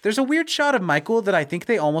Michael, there's a weird shot of Michael that I think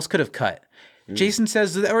they almost could have cut. Jason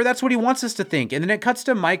says, or that's what he wants us to think. And then it cuts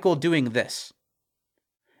to Michael doing this.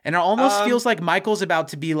 And it almost feels like Michael's about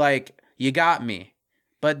to be you got me.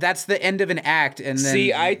 But that's the end of an act. And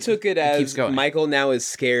then I took it as Michael now is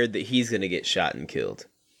scared that he's going to get shot and killed.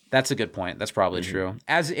 That's a good point. That's probably true.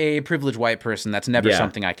 As a privileged white person, that's never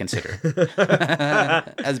something I consider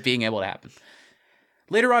as being able to happen.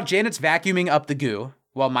 Later on, Janet's vacuuming up the goo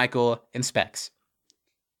while Michael inspects.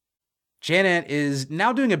 Janet is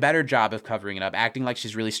now doing a better job of covering it up, acting like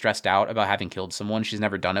she's really stressed out about having killed someone. She's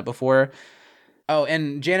never done it before. Oh,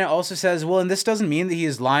 and Janet also says, well, and this doesn't mean that he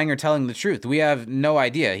is lying or telling the truth. We have no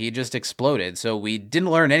idea. He just exploded, so we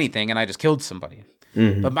didn't learn anything, and I just killed somebody.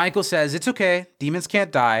 But Michael says, it's okay. Demons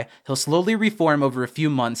can't die. He'll slowly reform over a few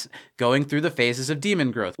months, going through the phases of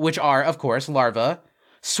demon growth, which are, of course, larva,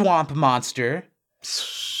 swamp monster.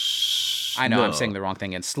 I know, I'm saying the wrong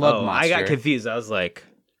thing. And slug monster. I got confused. I was like...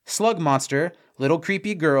 Slug monster, little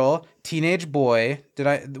creepy girl, teenage boy.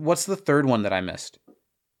 What's the third one that I missed?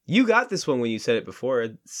 You got this one when you said it before.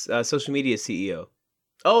 Social media CEO.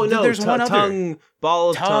 Oh, no. There's one tongue, ball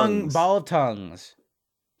of tongues. Ball of tongues.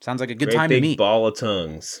 Sounds like a good Great time to meet. Big ball of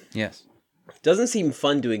tongues. Yes. Doesn't seem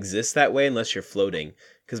fun to exist that way unless you're floating.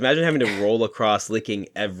 Because imagine having to roll across licking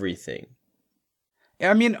everything.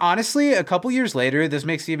 I mean, honestly, a couple years later, this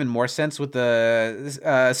makes even more sense with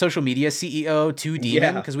the social media CEO to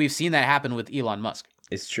demon, because we've seen that happen with Elon Musk.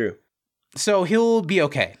 It's true. So he'll be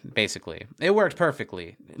okay, basically. It worked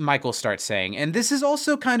perfectly, Michael starts saying. And this is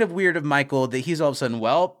also kind of weird of Michael that he's all of a sudden,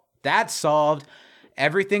 well, that's solved.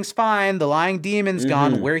 Everything's fine. The lying demon's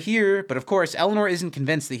gone. We're here. But of course, Eleanor isn't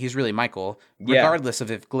convinced that he's really Michael, regardless of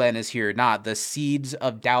if Glenn is here or not. The seeds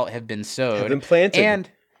of doubt have been sowed. Have been planted. And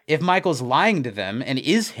if Michael's lying to them and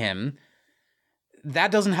is him,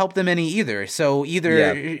 that doesn't help them any either. So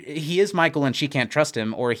either he is Michael and she can't trust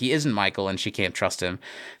him, or he isn't Michael and she can't trust him.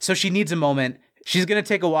 So she needs a moment. She's going to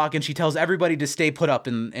take a walk, and she tells everybody to stay put up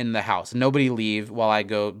in the house. Nobody leave while I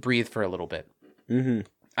go breathe for a little bit.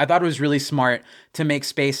 I thought it was really smart to make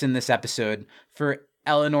space in this episode for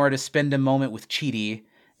Eleanor to spend a moment with Chidi.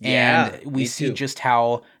 And we see just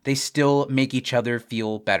how they still make each other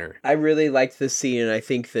feel better. I really liked this scene, and I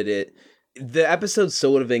think that the episode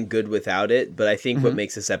still would have been good without it, but I think what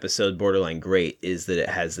makes this episode borderline great is that it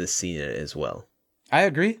has this scene in it as well. I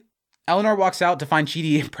agree. Eleanor walks out to find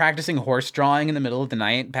Chidi practicing horse drawing in the middle of the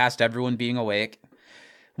night, past everyone being awake.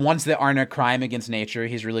 Ones that aren't a crime against nature,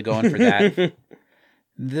 he's really going for that.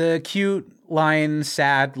 The cute line,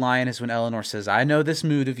 sad line is when Eleanor says, I know this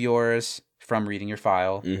mood of yours from reading your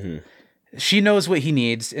file. She knows what he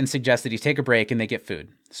needs and suggests that he take a break and they get food.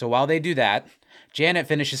 So while they do that, Janet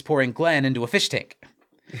finishes pouring Glenn into a fish tank.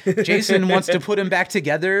 Jason wants to put him back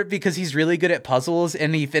together because he's really good at puzzles,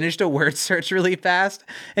 and he finished a word search really fast.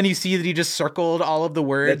 And you see that he just circled all of the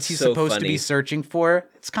words he's supposed to be searching for.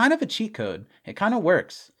 It's kind of a cheat code. It kind of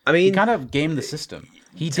works. I mean, he kind of gamed the system.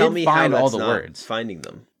 He did find all the words. Finding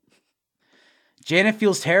them. Janet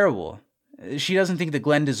feels terrible. She doesn't think that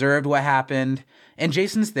Glenn deserved what happened, and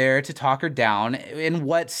Jason's there to talk her down in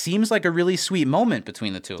what seems like a really sweet moment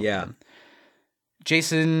between the two of them.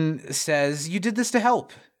 Jason says, you did this to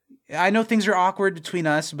help. I know things are awkward between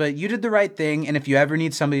us, but you did the right thing, and if you ever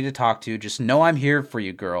need somebody to talk to, just know I'm here for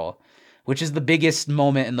you, girl. Which is the biggest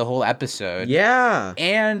moment in the whole episode. Yeah.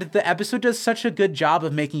 And the episode does such a good job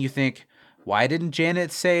of making you think, why didn't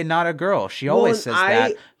Janet say not a girl? She always says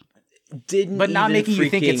that. But not making you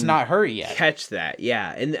think it's not her yet. Catch that,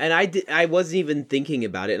 yeah. And I wasn't even thinking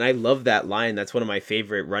about it, and I love that line. That's one of my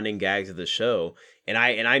favorite running gags of the show. And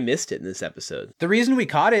I missed it in this episode. The reason we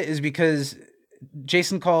caught it is because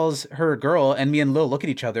Jason calls her a girl, and me and Lil look at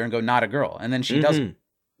each other and go, not a girl. And then she doesn't.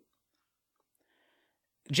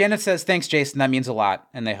 Janet says, thanks, Jason. That means a lot.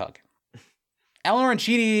 And they hug. Eleanor and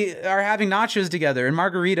Chidi are having nachos together and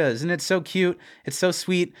margaritas, and it's so cute. It's so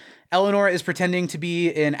sweet. Eleanor is pretending to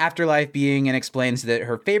be an afterlife being and explains that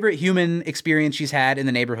her favorite human experience she's had in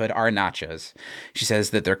the neighborhood are nachos. She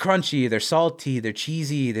says that they're crunchy, they're salty, they're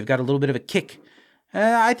cheesy, they've got a little bit of a kick.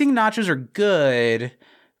 I think nachos are good,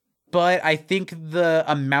 but I think the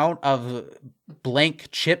amount of blank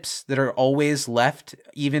chips that are always left,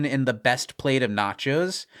 even in the best plate of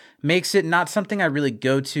nachos, makes it not something I really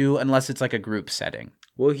go to unless it's like a group setting.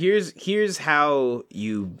 Well, here's how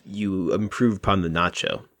you improve upon the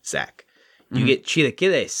nacho, Zach. You get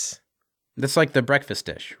chilaquiles. That's like the breakfast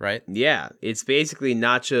dish, right? Yeah, it's basically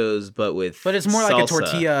nachos, but with But it's more salsa. like a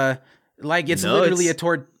tortilla. Like it's literally a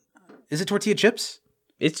Is it tortilla chips?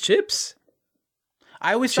 It's chips.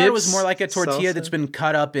 I always thought it was more like a tortilla that's been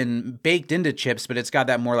cut up and baked into chips, but it's got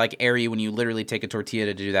that more like airy when you literally take a tortilla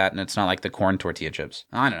to do that, and it's not like the corn tortilla chips.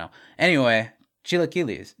 I don't know. Anyway,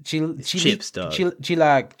 chilaquiles. Chips, dog.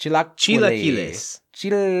 Chilaquiles.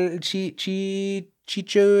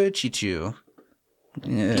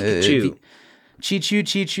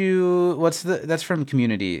 Chichu. What's that's from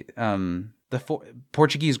Community. The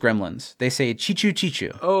Portuguese gremlins. They say chichu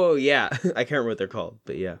chichu. Oh, yeah. I can't remember what they're called,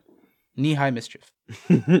 but yeah. Knee-high mischief.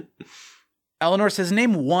 Eleanor says,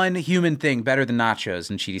 name one human thing better than nachos.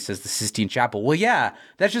 And Chidi says, the Sistine Chapel. Well, yeah,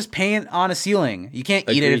 that's just paint on a ceiling. You can't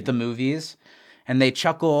eat it at the movies. And they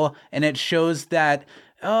chuckle, and it shows that,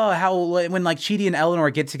 how when like Chidi and Eleanor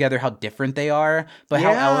get together, how different they are. But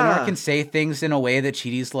how Eleanor can say things in a way that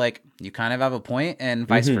Chidi's like, you kind of have a point, and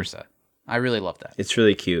vice versa. I really love that. It's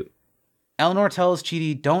really cute. Eleanor tells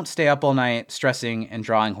Chidi, don't stay up all night stressing and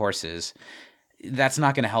drawing horses. That's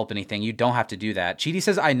not going to help anything. You don't have to do that. Chidi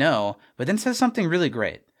says, I know, but then says something really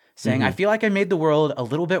great, saying, I feel like I made the world a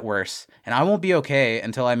little bit worse, and I won't be okay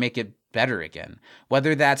until I make it better again.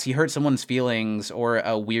 Whether that's he hurt someone's feelings or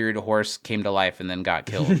a weird horse came to life and then got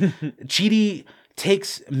killed. Chidi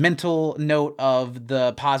takes mental note of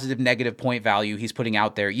the positive, negative point value he's putting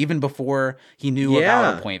out there, even before he knew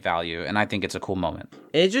about a point value, and I think it's a cool moment.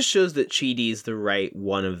 And it just shows that Chidi's the right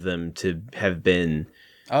one of them to have been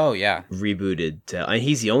rebooted. And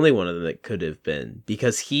he's the only one of them that could have been,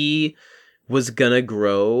 because he was gonna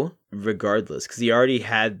grow regardless, because he already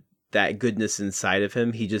had that goodness inside of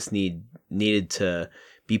him. He just needed to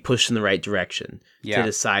be pushed in the right direction to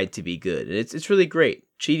decide to be good. And it's really great.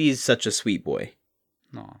 Chidi's such a sweet boy.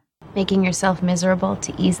 Aww. Making yourself miserable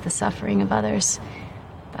to ease the suffering of others.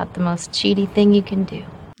 About the most Chidi thing you can do.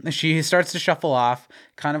 She starts to shuffle off,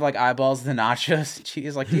 kind of like eyeballs the nachos.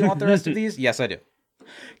 She's like, do you want the rest of these? Yes, I do.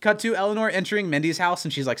 Cut to Eleanor entering Mindy's house,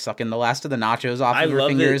 and she's like sucking the last of the nachos off of her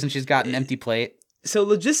fingers, and she's got an empty plate. So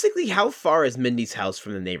logistically, how far is Mindy's house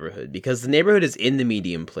from the neighborhood? Because the neighborhood is in the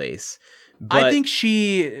medium place. But... I think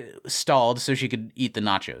she stalled so she could eat the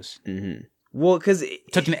nachos. Mm-hmm. Well, because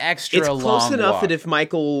it took an extra long It's close enough walk. that if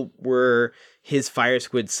Michael were his fire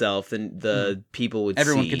squid self, then the people would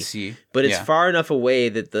Everyone could see. But it's far enough away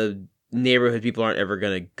that the neighborhood people aren't ever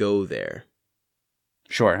going to go there.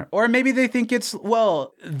 Sure. Or maybe they think it's,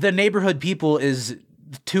 the neighborhood people is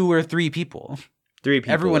 2 or 3 people. 3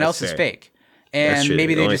 people. Everyone else is fake. And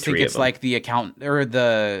maybe they Only just think 3 it's like the account, or is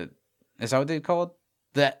that what they call it?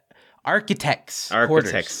 The architect's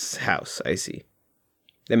quarters. House. I see.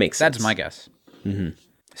 That makes sense. That's my guess. Mm-hmm.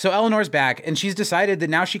 So Eleanor's back, and she's decided that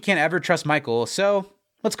now she can't ever trust Michael, so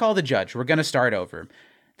let's call the judge. We're going to start over.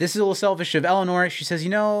 This is a little selfish of Eleanor. She says,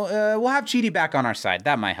 we'll have Chidi back on our side.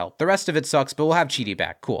 That might help. The rest of it sucks, but we'll have Chidi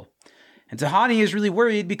back. Cool. And Tahani is really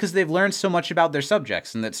worried because they've learned so much about their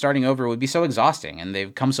subjects and that starting over would be so exhausting, and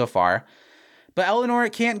they've come so far. But Eleanor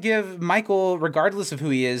can't give Michael, regardless of who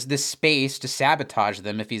he is, this space to sabotage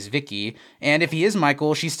them if he's Vicky. And if he is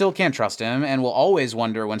Michael, she still can't trust him and will always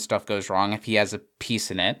wonder when stuff goes wrong if he has a piece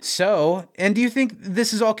in it. So, and do you think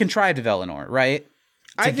this is all contrived of Eleanor, right?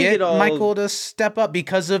 To get Michael to step up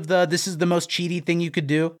because of this is the most Chidi thing you could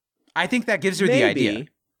do? I think that gives her the idea.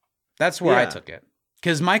 That's where I took it.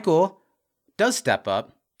 Because Michael does step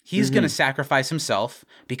up. He's going to sacrifice himself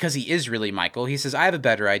because he is really Michael. He says, I have a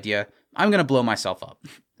better idea. I'm going to blow myself up.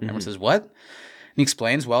 Everyone says, what? And he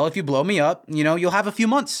explains, well, if you blow me up, you'll have a few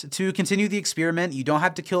months to continue the experiment. You don't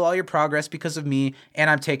have to kill all your progress because of me, and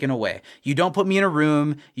I'm taken away. You don't put me in a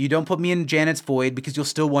room. You don't put me in Janet's void because you'll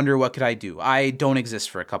still wonder, what could I do? I don't exist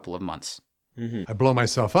for a couple of months. I blow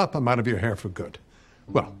myself up, I'm out of your hair for good.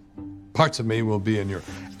 Well, parts of me will be in your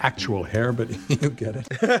actual hair, but you get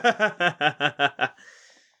it.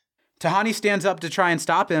 Tahani stands up to try and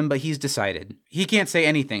stop him, but he's decided. He can't say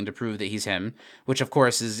anything to prove that he's him, which of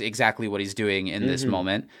course is exactly what he's doing in this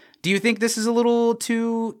moment. Do you think this is a little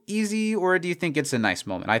too easy, or do you think it's a nice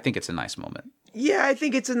moment? I think it's a nice moment. Yeah, I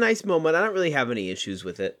think it's a nice moment. I don't really have any issues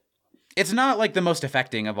with it. It's not like the most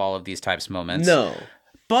affecting of all of these types of moments. No.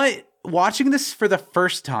 But watching this for the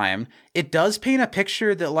first time, it does paint a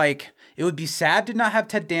picture that, like, it would be sad to not have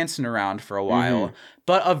Ted Danson around for a while,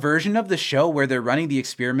 but a version of the show where they're running the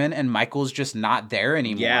experiment and Michael's just not there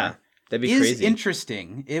anymore. Yeah, that'd be is crazy.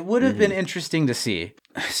 Interesting. It would have been interesting to see.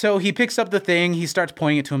 So he picks up the thing. He starts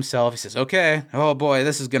pointing it to himself. He says, okay, oh boy,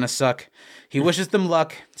 this is going to suck. He wishes them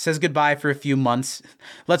luck, says goodbye for a few months,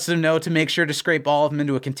 lets them know to make sure to scrape all of them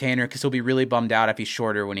into a container because he'll be really bummed out if he's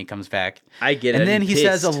shorter when he comes back. I get it. And then he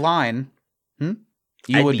says a line. You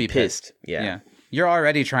would be pissed. Yeah. You're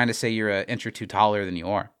already trying to say you're an inch or two taller than you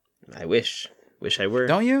are. I wish I were.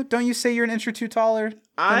 Don't you? Don't you say you're an inch or two taller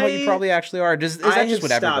than what you probably actually are? Is that just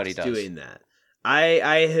what everybody does? Doing that.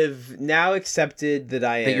 I have now accepted that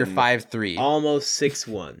that you're 5'3", almost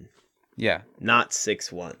 6'1". Yeah, not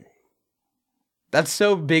 6'1". That's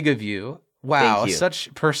so big of you. Wow, Thank you.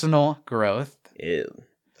 Such personal growth. Ew.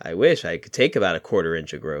 I wish I could take about a quarter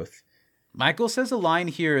inch of growth. Michael says a line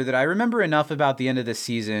here that I remember enough about the end of the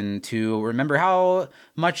season to remember how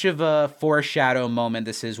much of a foreshadow moment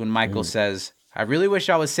this is when Michael says, I really wish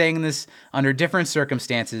I was saying this under different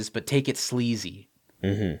circumstances, but take it sleazy.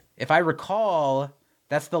 Mm-hmm. If I recall,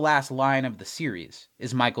 that's the last line of the series,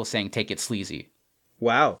 is Michael saying, take it sleazy.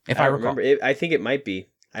 Wow. If I recall. Remember, I think it might be.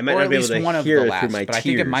 I might or not at be able least to one of hear the it last, through my but tears. I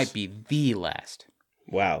think it might be the last.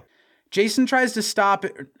 Wow. Jason tries to stop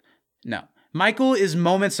it. No. Michael is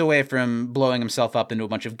moments away from blowing himself up into a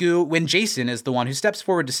bunch of goo when Jason is the one who steps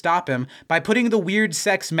forward to stop him by putting the weird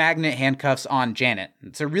sex magnet handcuffs on Janet.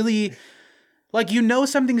 It's a really,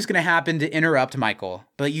 something's going to happen to interrupt Michael,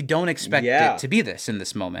 but you don't expect it to be this in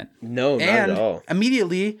this moment. No, not at all.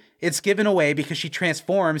 Immediately, it's given away because she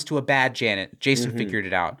transforms to a bad Janet. Jason figured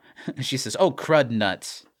it out. She says, oh, crud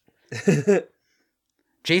nuts.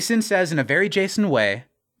 Jason says in a very Jason way,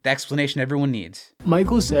 the explanation everyone needs.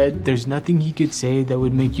 Michael said there's nothing he could say that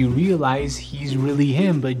would make you realize he's really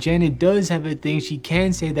him, but Janet does have a thing she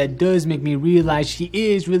can say that does make me realize she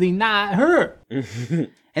is really not her. And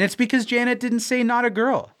it's because Janet didn't say not a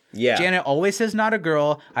girl. Yeah. Janet always says not a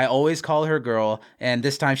girl. I always call her girl. And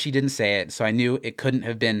this time she didn't say it, so I knew it couldn't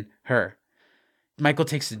have been her. Michael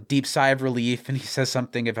takes a deep sigh of relief and he says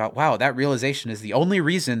something about, wow, that realization is the only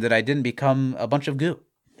reason that I didn't become a bunch of goo.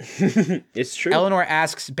 It's true. Eleanor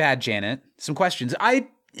asks Bad Janet some questions.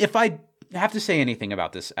 If I have to say anything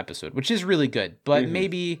about this episode, which is really good, but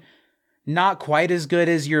maybe not quite as good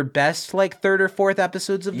as your best third or fourth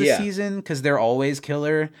episodes of the season, because they're always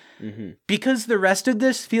killer. Because the rest of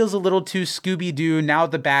this feels a little too Scooby-Doo. Now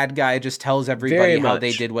the bad guy just tells everybody how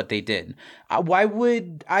they did what they did. Why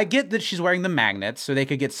would I get that she's wearing the magnets so they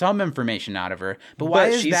could get some information out of her? But why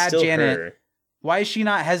is Bad Janet? Why is she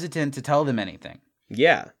not hesitant to tell them anything?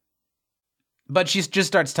 Yeah. But she just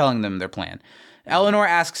starts telling them their plan. Eleanor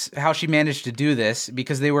asks how she managed to do this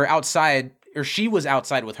because they were outside, or she was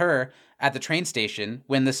outside with her at the train station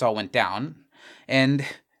when this all went down. And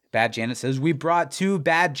Bad Janet says, we brought 2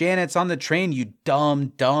 bad Janets on the train, you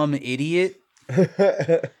dumb idiot.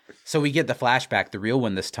 So we get the flashback, the real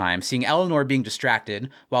one this time, seeing Eleanor being distracted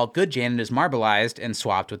while good Janet is marbleized and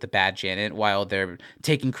swapped with the bad Janet while they're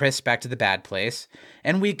taking Chris back to the bad place.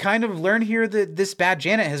 And we kind of learn here that this bad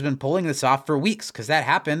Janet has been pulling this off for weeks because that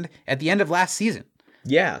happened at the end of last season.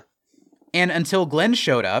 Yeah. And until Glenn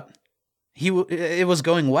showed up, it was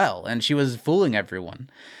going well and she was fooling everyone.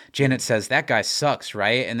 Janet says, that guy sucks,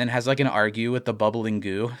 right? And then has an argue with the bubbling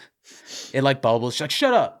goo. It bubbles. She's like,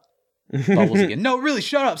 shut up. Bubbles again. No, really,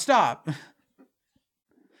 shut up, stop.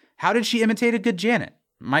 How did she imitate a good Janet?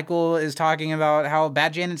 Michael is talking about how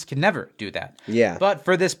bad Janets can never do that. Yeah. But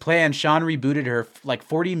for this plan, Sean rebooted her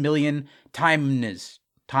 40 million times.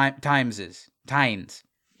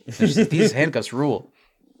 These handcuffs rule.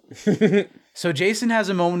 So Jason has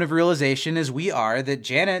a moment of realization, as we are, that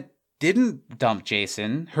Janet didn't dump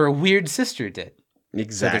Jason. Her weird sister did.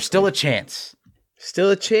 Exactly. So there's still a chance. Still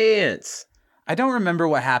a chance. I don't remember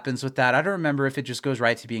what happens with that. I don't remember if it just goes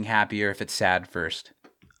right to being happy or if it's sad first.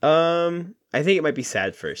 I think it might be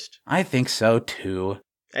sad first. I think so, too.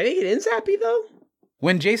 I think it ends happy, though.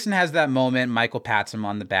 When Jason has that moment, Michael pats him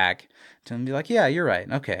on the back to be like, yeah, you're right.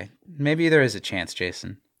 Okay. Maybe there is a chance,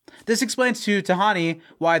 Jason. This explains to Tahani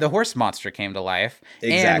why the horse monster came to life.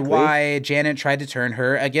 Exactly. And why Janet tried to turn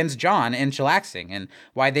her against John in chillaxing. And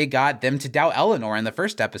why they got them to doubt Eleanor in the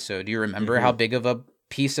first episode. Do you remember how big of a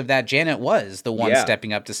piece of that Janet was the one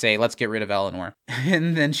stepping up to say, let's get rid of Eleanor?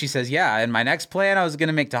 And then she says, yeah, in my next plan, I was going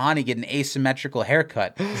to make Tahani get an asymmetrical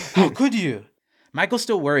haircut. How could you? Michael's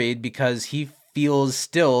still worried because he feels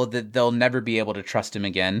still that they'll never be able to trust him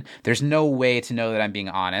again. There's no way to know that I'm being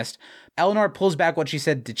honest. Eleanor pulls back what she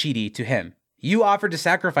said to Chidi to him. You offered to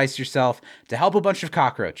sacrifice yourself to help a bunch of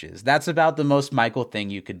cockroaches. That's about the most Michael thing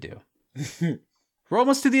you could do. We're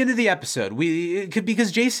almost to the end of the episode.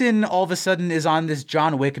 Because Jason all of a sudden is on this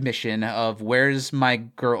John Wick mission of where's my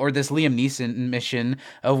girl, or this Liam Neeson mission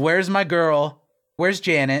of where's my girl, where's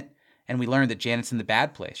Janet? And we learn that Janet's in the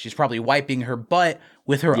bad place. She's probably wiping her butt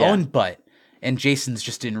with her own butt. And Jason's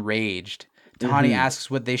just enraged. Tahani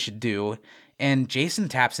asks what they should do. And Jason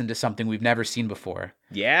taps into something we've never seen before.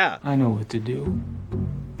 Yeah. I know what to do.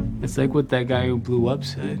 It's like what that guy who blew up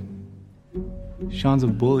said. Sean's a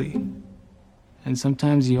bully. And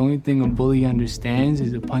sometimes the only thing a bully understands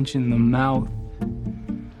is a punch in the mouth.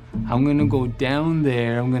 I'm gonna go down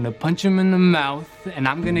there, I'm gonna punch him in the mouth, and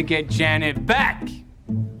I'm gonna get Janet back!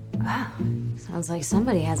 Wow, sounds like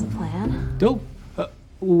somebody has a plan. Dope.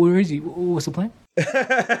 Where is he? What's the plan?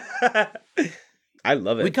 I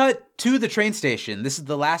love it. We cut to the train station. This is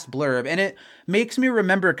the last blurb, and it makes me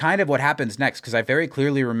remember kind of what happens next, because I very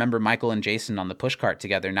clearly remember Michael and Jason on the pushcart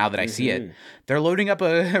together now that I see it. They're loading up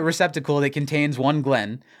a receptacle that contains one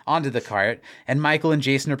Glenn onto the cart, and Michael and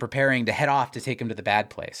Jason are preparing to head off to take him to the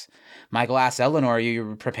bad place. Michael asks Eleanor, are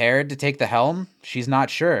you prepared to take the helm? She's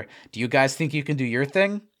not sure. Do you guys think you can do your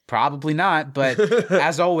thing? Probably not, but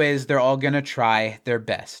as always, they're all going to try their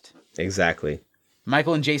best. Exactly.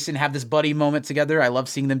 Michael and Jason have this buddy moment together. I love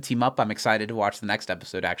seeing them team up. I'm excited to watch the next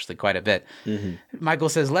episode, actually, quite a bit. Michael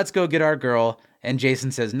says, let's go get our girl. And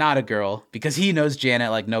Jason says, not a girl, because he knows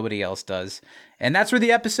Janet like nobody else does. And that's where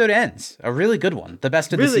the episode ends. A really good one. The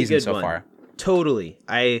best of the season so far. Totally.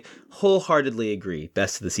 I wholeheartedly agree.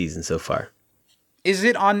 Best of the season so far. Is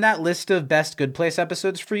it on that list of best Good Place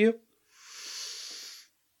episodes for you?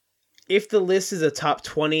 If the list is a top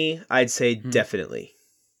 20, I'd say definitely.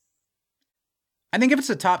 I think if it's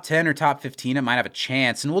a top 10 or top 15, it might have a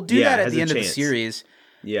chance. And we'll do that at the end of the series.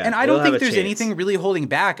 Yeah. And I don't think there's anything really holding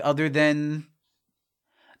back other than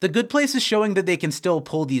the Good Place is showing that they can still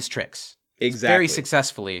pull these tricks. Exactly. Very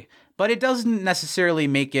successfully. But it doesn't necessarily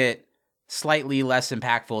make it slightly less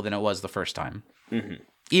impactful than it was the first time.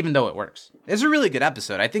 Even though it works. It's a really good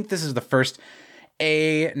episode. I think this is the first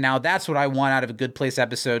now that's what I want out of a Good Place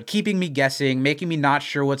episode, keeping me guessing, making me not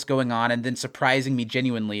sure what's going on, and then surprising me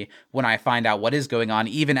genuinely when I find out what is going on,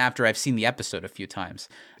 even after I've seen the episode a few times.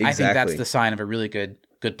 Exactly. I think that's the sign of a really good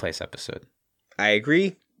Place episode. I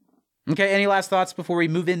agree. Okay, any last thoughts before we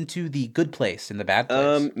move into the Good Place and the Bad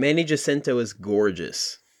Place? Manny Jacinto is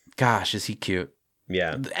gorgeous. Gosh, is he cute.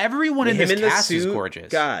 Yeah. Everyone in this cast is gorgeous.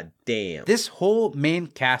 God damn. This whole main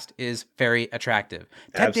cast is very attractive.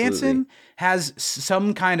 Ted Danson has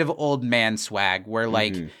some kind of old man swag where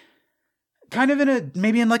like kind of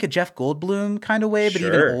maybe in like a Jeff Goldblum kind of way, but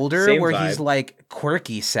even older, same where vibe. He's like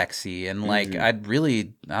quirky sexy and like I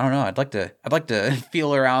don't know, I'd like to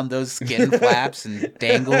feel around those skin flaps and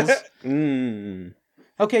dangles.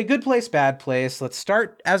 Okay, Good Place, Bad Place. Let's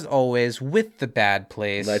start, as always, with the Bad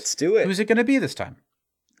Place. Let's do it. Who's it going to be this time?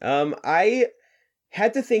 I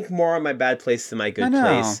had to think more on my Bad Place than my Good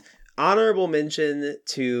Place. Honorable mention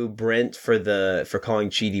to Brent for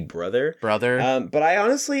calling Chidi brother. But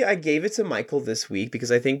I gave it to Michael this week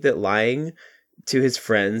because I think that lying to his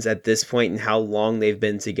friends at this point in how long they've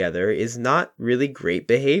been together is not really great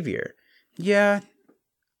behavior. Yeah.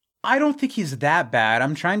 I don't think he's that bad.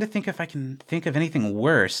 I'm trying to think if I can think of anything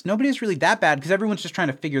worse. Nobody's really that bad because everyone's just trying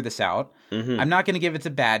to figure this out. I'm not going to give it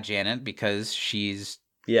to Bad Janet because she's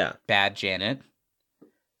Bad Janet.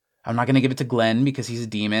 I'm not going to give it to Glenn because he's a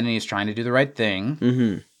demon and he's trying to do the right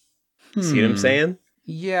thing. See what I'm saying?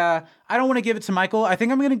 Yeah, I don't want to give it to Michael. I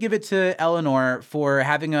think I'm going to give it to Eleanor for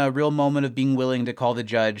having a real moment of being willing to call the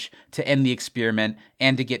judge to end the experiment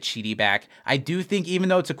and to get Chidi back. I do think even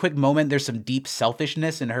though it's a quick moment, there's some deep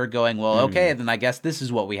selfishness in her going, well, okay, then I guess this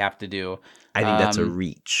is what we have to do. I think that's a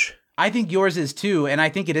reach. I think yours is too, and I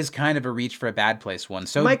think it is kind of a reach for a Bad Place one.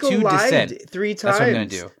 So Michael lied Dissent. 3 times. That's what I'm going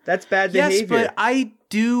to do. That's bad behavior. Yes, but I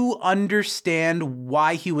do understand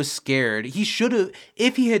why he was scared. He should have,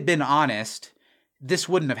 if he had been honest, this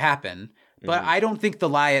wouldn't have happened. But I don't think the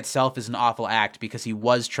lie itself is an awful act because he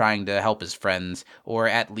was trying to help his friends, or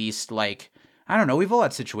at least like, I don't know, we've all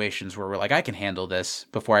had situations where we're like, I can handle this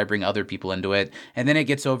before I bring other people into it, and then it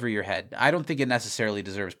gets over your head. I don't think it necessarily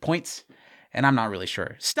deserves points, and I'm not really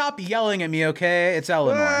sure. Stop yelling at me, okay? It's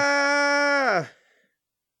Eleanor.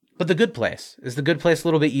 But the Good Place. Is the Good Place a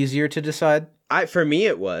little bit easier to decide? For me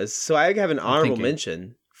it was. So I have an honorable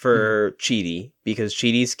mention for Chidi because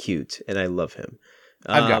Chidi's cute and I love him.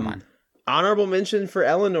 I've got mine. Honorable mention for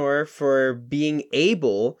Eleanor for being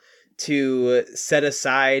able to set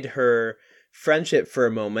aside her friendship for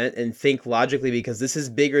a moment and think logically because this is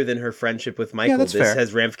bigger than her friendship with Michael. This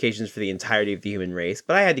has ramifications for the entirety of the human race.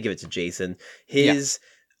 But I had to give it to Jason. His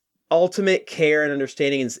ultimate care and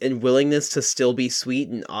understanding and willingness to still be sweet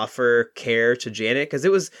and offer care to Janet. Because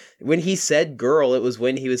it was when he said girl, it was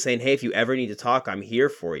when he was saying, hey, if you ever need to talk, I'm here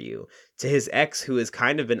for you. To his ex, who has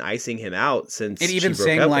kind of been icing him out since and even she broke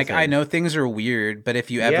saying up like, with him. I know things are weird, but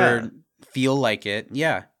if you ever feel like it,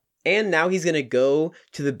 And now he's going to go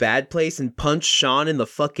to the Bad Place and punch Sean in the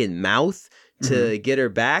fucking mouth to get her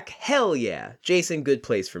back. Hell yeah. Jason, Good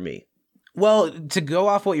Place for me. Well, to go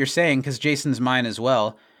off what you're saying, because Jason's mine as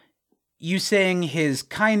well, you saying his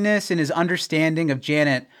kindness and his understanding of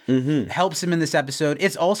Janet helps him in this episode.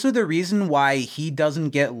 It's also the reason why he doesn't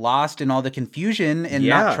get lost in all the confusion and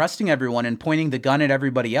not trusting everyone and pointing the gun at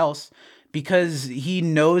everybody else. because he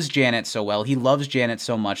knows Janet so well. He loves Janet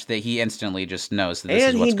so much that he instantly just knows that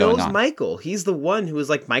this is what's going on. And he knows Michael. He's the one who is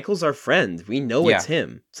like, Michael's our friend. We know it's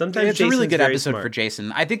him. Sometimes it's Jason's a really good episode smart. for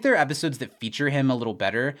Jason. I think there are episodes that feature him a little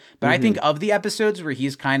better, but I think of the episodes where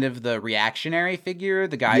he's kind of the reactionary figure,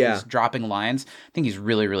 the guy who's dropping lines, I think he's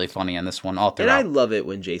really, really funny in this one all throughout. And I love it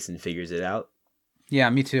when Jason figures it out. Yeah,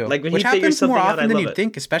 me too. Like when Which he figures happens something more out, often I than love you'd it.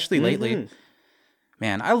 think, especially lately.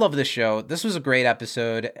 Man, I love this show. This was a great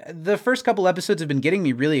episode. The first couple episodes have been getting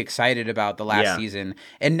me really excited about the last season,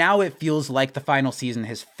 and now it feels like the final season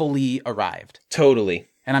has fully arrived. Totally.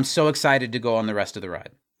 And I'm so excited to go on the rest of the ride.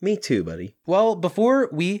 Me too, buddy. Well, before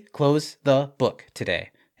we close the book today,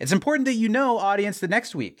 it's important that you know, audience, that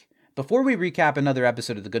next week, before we recap another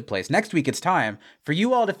episode of The Good Place, next week it's time for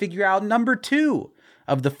you all to figure out number 2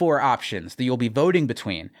 of the 4 options that you'll be voting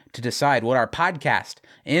between to decide what our podcast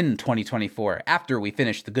in 2024 after we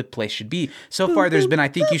finish The Good Place should be. So far, there's been I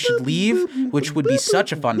Think You Should Leave, which would be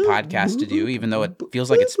such a fun podcast to do, even though it feels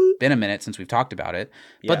like it's been a minute since we've talked about it.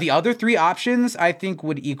 But the other 3 options, I think,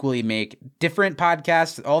 would equally make different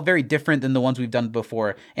podcasts, all very different than the ones we've done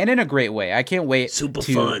before, and in a great way. I can't wait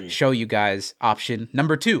to show you guys option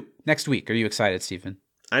number 2 next week. Are you excited, Stephen?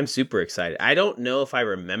 I'm super excited. I don't know if I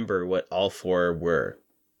remember what all 4 were.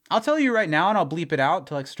 I'll tell you right now, and I'll bleep it out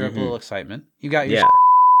to like stir up a little excitement. You got your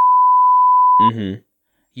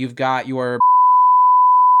You've got your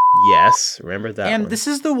Yes, remember that and one. this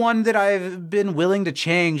is the one that I've been willing to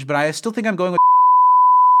change, but I still think I'm going with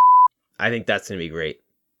I think that's going to be great.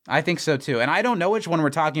 I think so too. And I don't know which one we're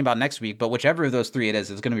talking about next week, but whichever of those 3 it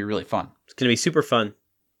is, it's going to be really fun. It's going to be super fun.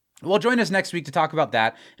 Well, join us next week to talk about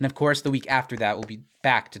that. And of course, the week after that, we'll be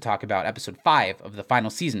back to talk about episode 5 of the final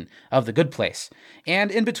season of The Good Place. And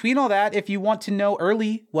in between all that, if you want to know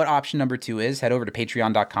early what option number 2 is, head over to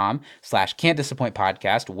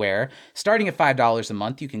patreon.com/can'tdisappointpodcast, where starting at $5 a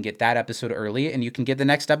month, you can get that episode early and you can get the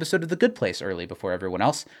next episode of The Good Place early before everyone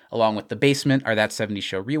else, along with The Basement, our That 70s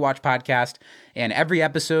Show rewatch podcast, and every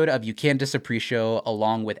episode of You Can't Disagree Show,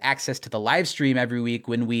 along with access to the live stream every week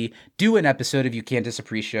when we do an episode of You Can't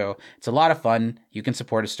Disagree Show. It's a lot of fun. You can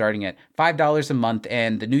support us starting at $5 a month,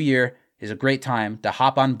 and the new year is a great time to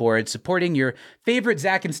hop on board supporting your favorite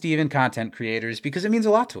Zach and Steven content creators, because it means a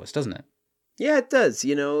lot to us, doesn't it? Yeah, it does.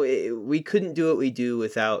 You know, we couldn't do what we do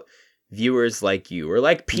without viewers like you. We're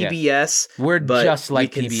like PBS. Yes. We're just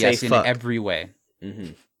like PBS in every way.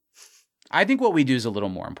 Mm-hmm. I think what we do is a little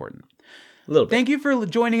more important. A little bit. Thank you for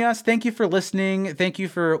joining us. Thank you for listening. Thank you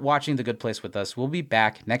for watching The Good Place with us. We'll be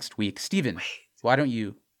back next week. Steven, why don't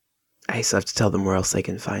you... I still have to tell them where else they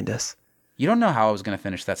can find us. You don't know how I was going to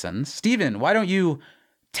finish that sentence. Steven, why don't you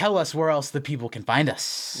tell us where else the people can find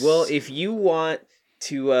us? Well, if you want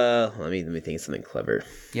to, let me think of something clever.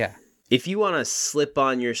 Yeah. If you want to slip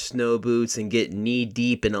on your snow boots and get knee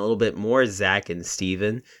deep in a little bit more Zach and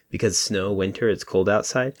Steven, because snow, winter, it's cold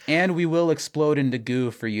outside. And we will explode into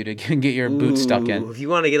goo for you to get your boots stuck in. If you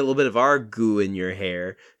want to get a little bit of our goo in your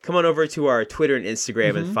hair, come on over to our Twitter and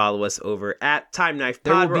Instagram and follow us over at Time Knife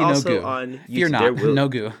Pod. There will be no goo. On YouTube. Fear not, no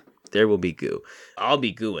goo. There will be goo. I'll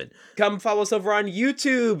be gooing. Come follow us over on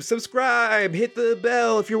YouTube. Subscribe. Hit the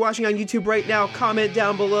bell. If you're watching on YouTube right now, comment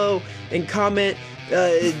down below and comment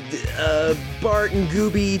Bart and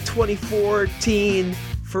Gooby 2014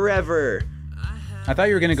 forever. I thought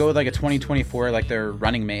you were going to go with like a 2024, like their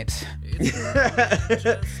running mates.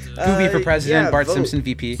 Gooby for president, Bart vote. Simpson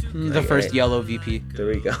VP. The first yellow VP. There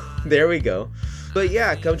we go. There we go. But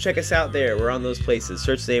yeah, come check us out there. We're on those places.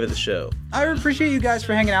 Search the name of the show. I appreciate you guys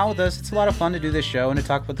for hanging out with us. It's a lot of fun to do this show and to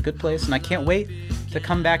talk about The Good Place, and I can't wait to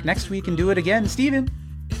come back next week and do it again. Steven,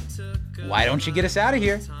 why don't you get us out of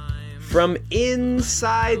here? From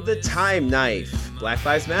inside the Time Knife, Black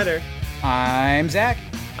Lives Matter. I'm Zach.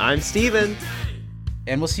 I'm Steven.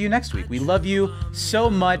 And we'll see you next week. We love you so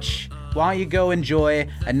much. Why don't you go enjoy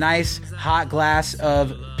a nice hot glass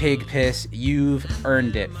of pig piss? You've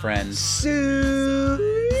earned it, friends.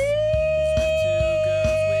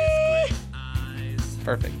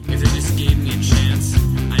 Perfect. If they just gave me a chance,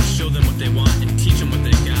 I'd show them what they want and teach them what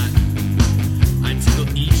they got. I'd tickle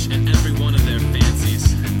each and every one of their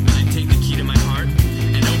fancies. I'd take the key to my heart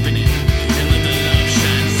and open it and let the love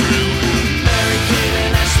shine through. Mary Kate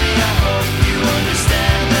and Ashley, I hope you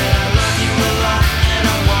understand that I love you a lot and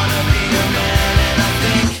I wanna be your man. And I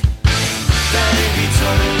think that it'd be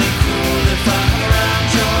totally cool if I hung around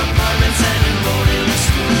your apartments and enrolled in a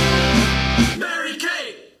school. Mary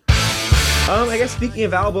Kate! I guess speaking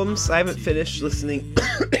of albums, I haven't finished listening.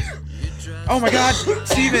 Oh my God,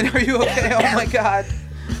 Steven, are you okay? Oh my God.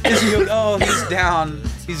 Is he, oh, he's down.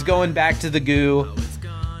 He's going back to the goo.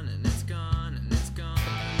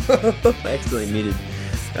 I accidentally muted.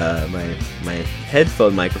 my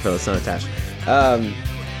headphone microphone is not attached.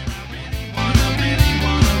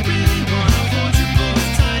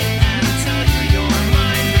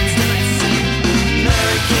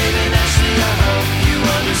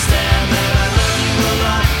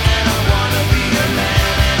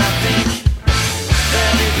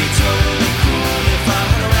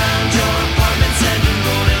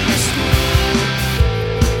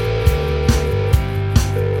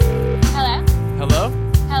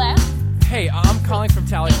 Hey, I'm calling from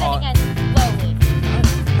Tailor.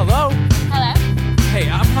 Hello? Hello? Hey,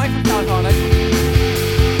 I'm calling from Tailor.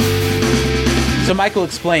 So Michael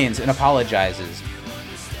explains and apologizes.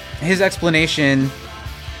 His explanation...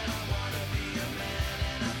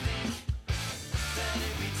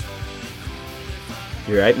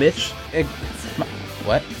 You alright, Mitch?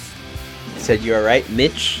 What? I said you alright,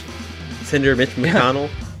 Mitch? Senator Mitch McConnell?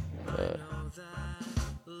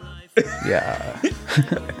 Yeah.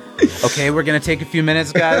 Okay, we're gonna take a few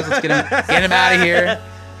minutes, guys. Let's get him out of here.